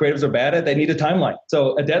 but what creatives are bad at, they need a timeline.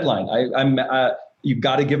 So a deadline. You've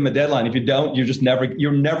got to give them a deadline. If you don't,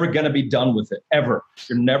 you're never going to be done with it, ever.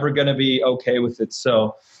 You're never going to be okay with it.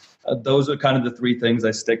 So those are kind of the three things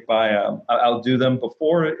I stick by. I'll do them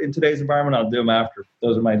before in today's environment. I'll do them after.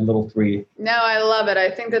 Those are my little three. No, I love it.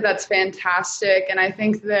 I think that that's fantastic. And I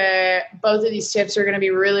think that both of these tips are going to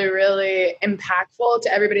be really, really impactful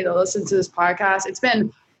to everybody that listens to this podcast. It's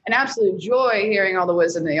been an absolute joy hearing all the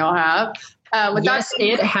wisdom that y'all have. Yes,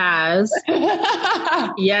 it has.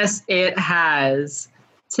 Yes, it has.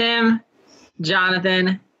 Tim,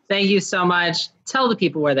 Jonathan, thank you so much. Tell the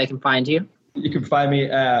people where they can find you. You can find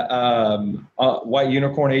me at White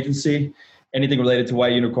Unicorn Agency. Anything related to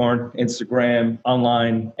White Unicorn, Instagram,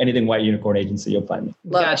 online, anything White Unicorn Agency, you'll find me.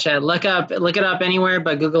 Gotcha. Look it up anywhere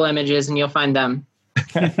but Google Images and you'll find them.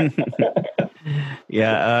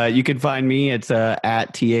 Yeah, you can find me. It's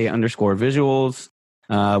at TA_visuals.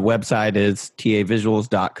 Website is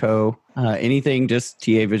tavisuals.co. Anything just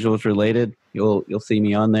TA Visuals related, you'll see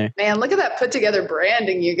me on there. Man, look at that put together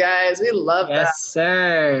branding, you guys. We love that. Yes,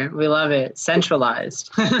 sir. We love it.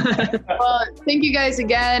 Centralized. Well, thank you guys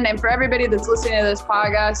again. And for everybody that's listening to this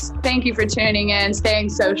podcast, thank you for tuning in, staying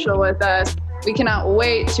social with us. We cannot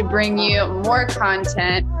wait to bring you more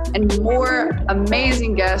content and more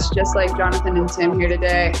amazing guests just like Jonathan and Tim here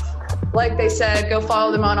today. Like they said, go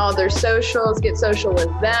follow them on all their socials, get social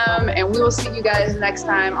with them, and we will see you guys next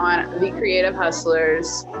time on The Creative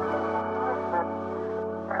Hustlers.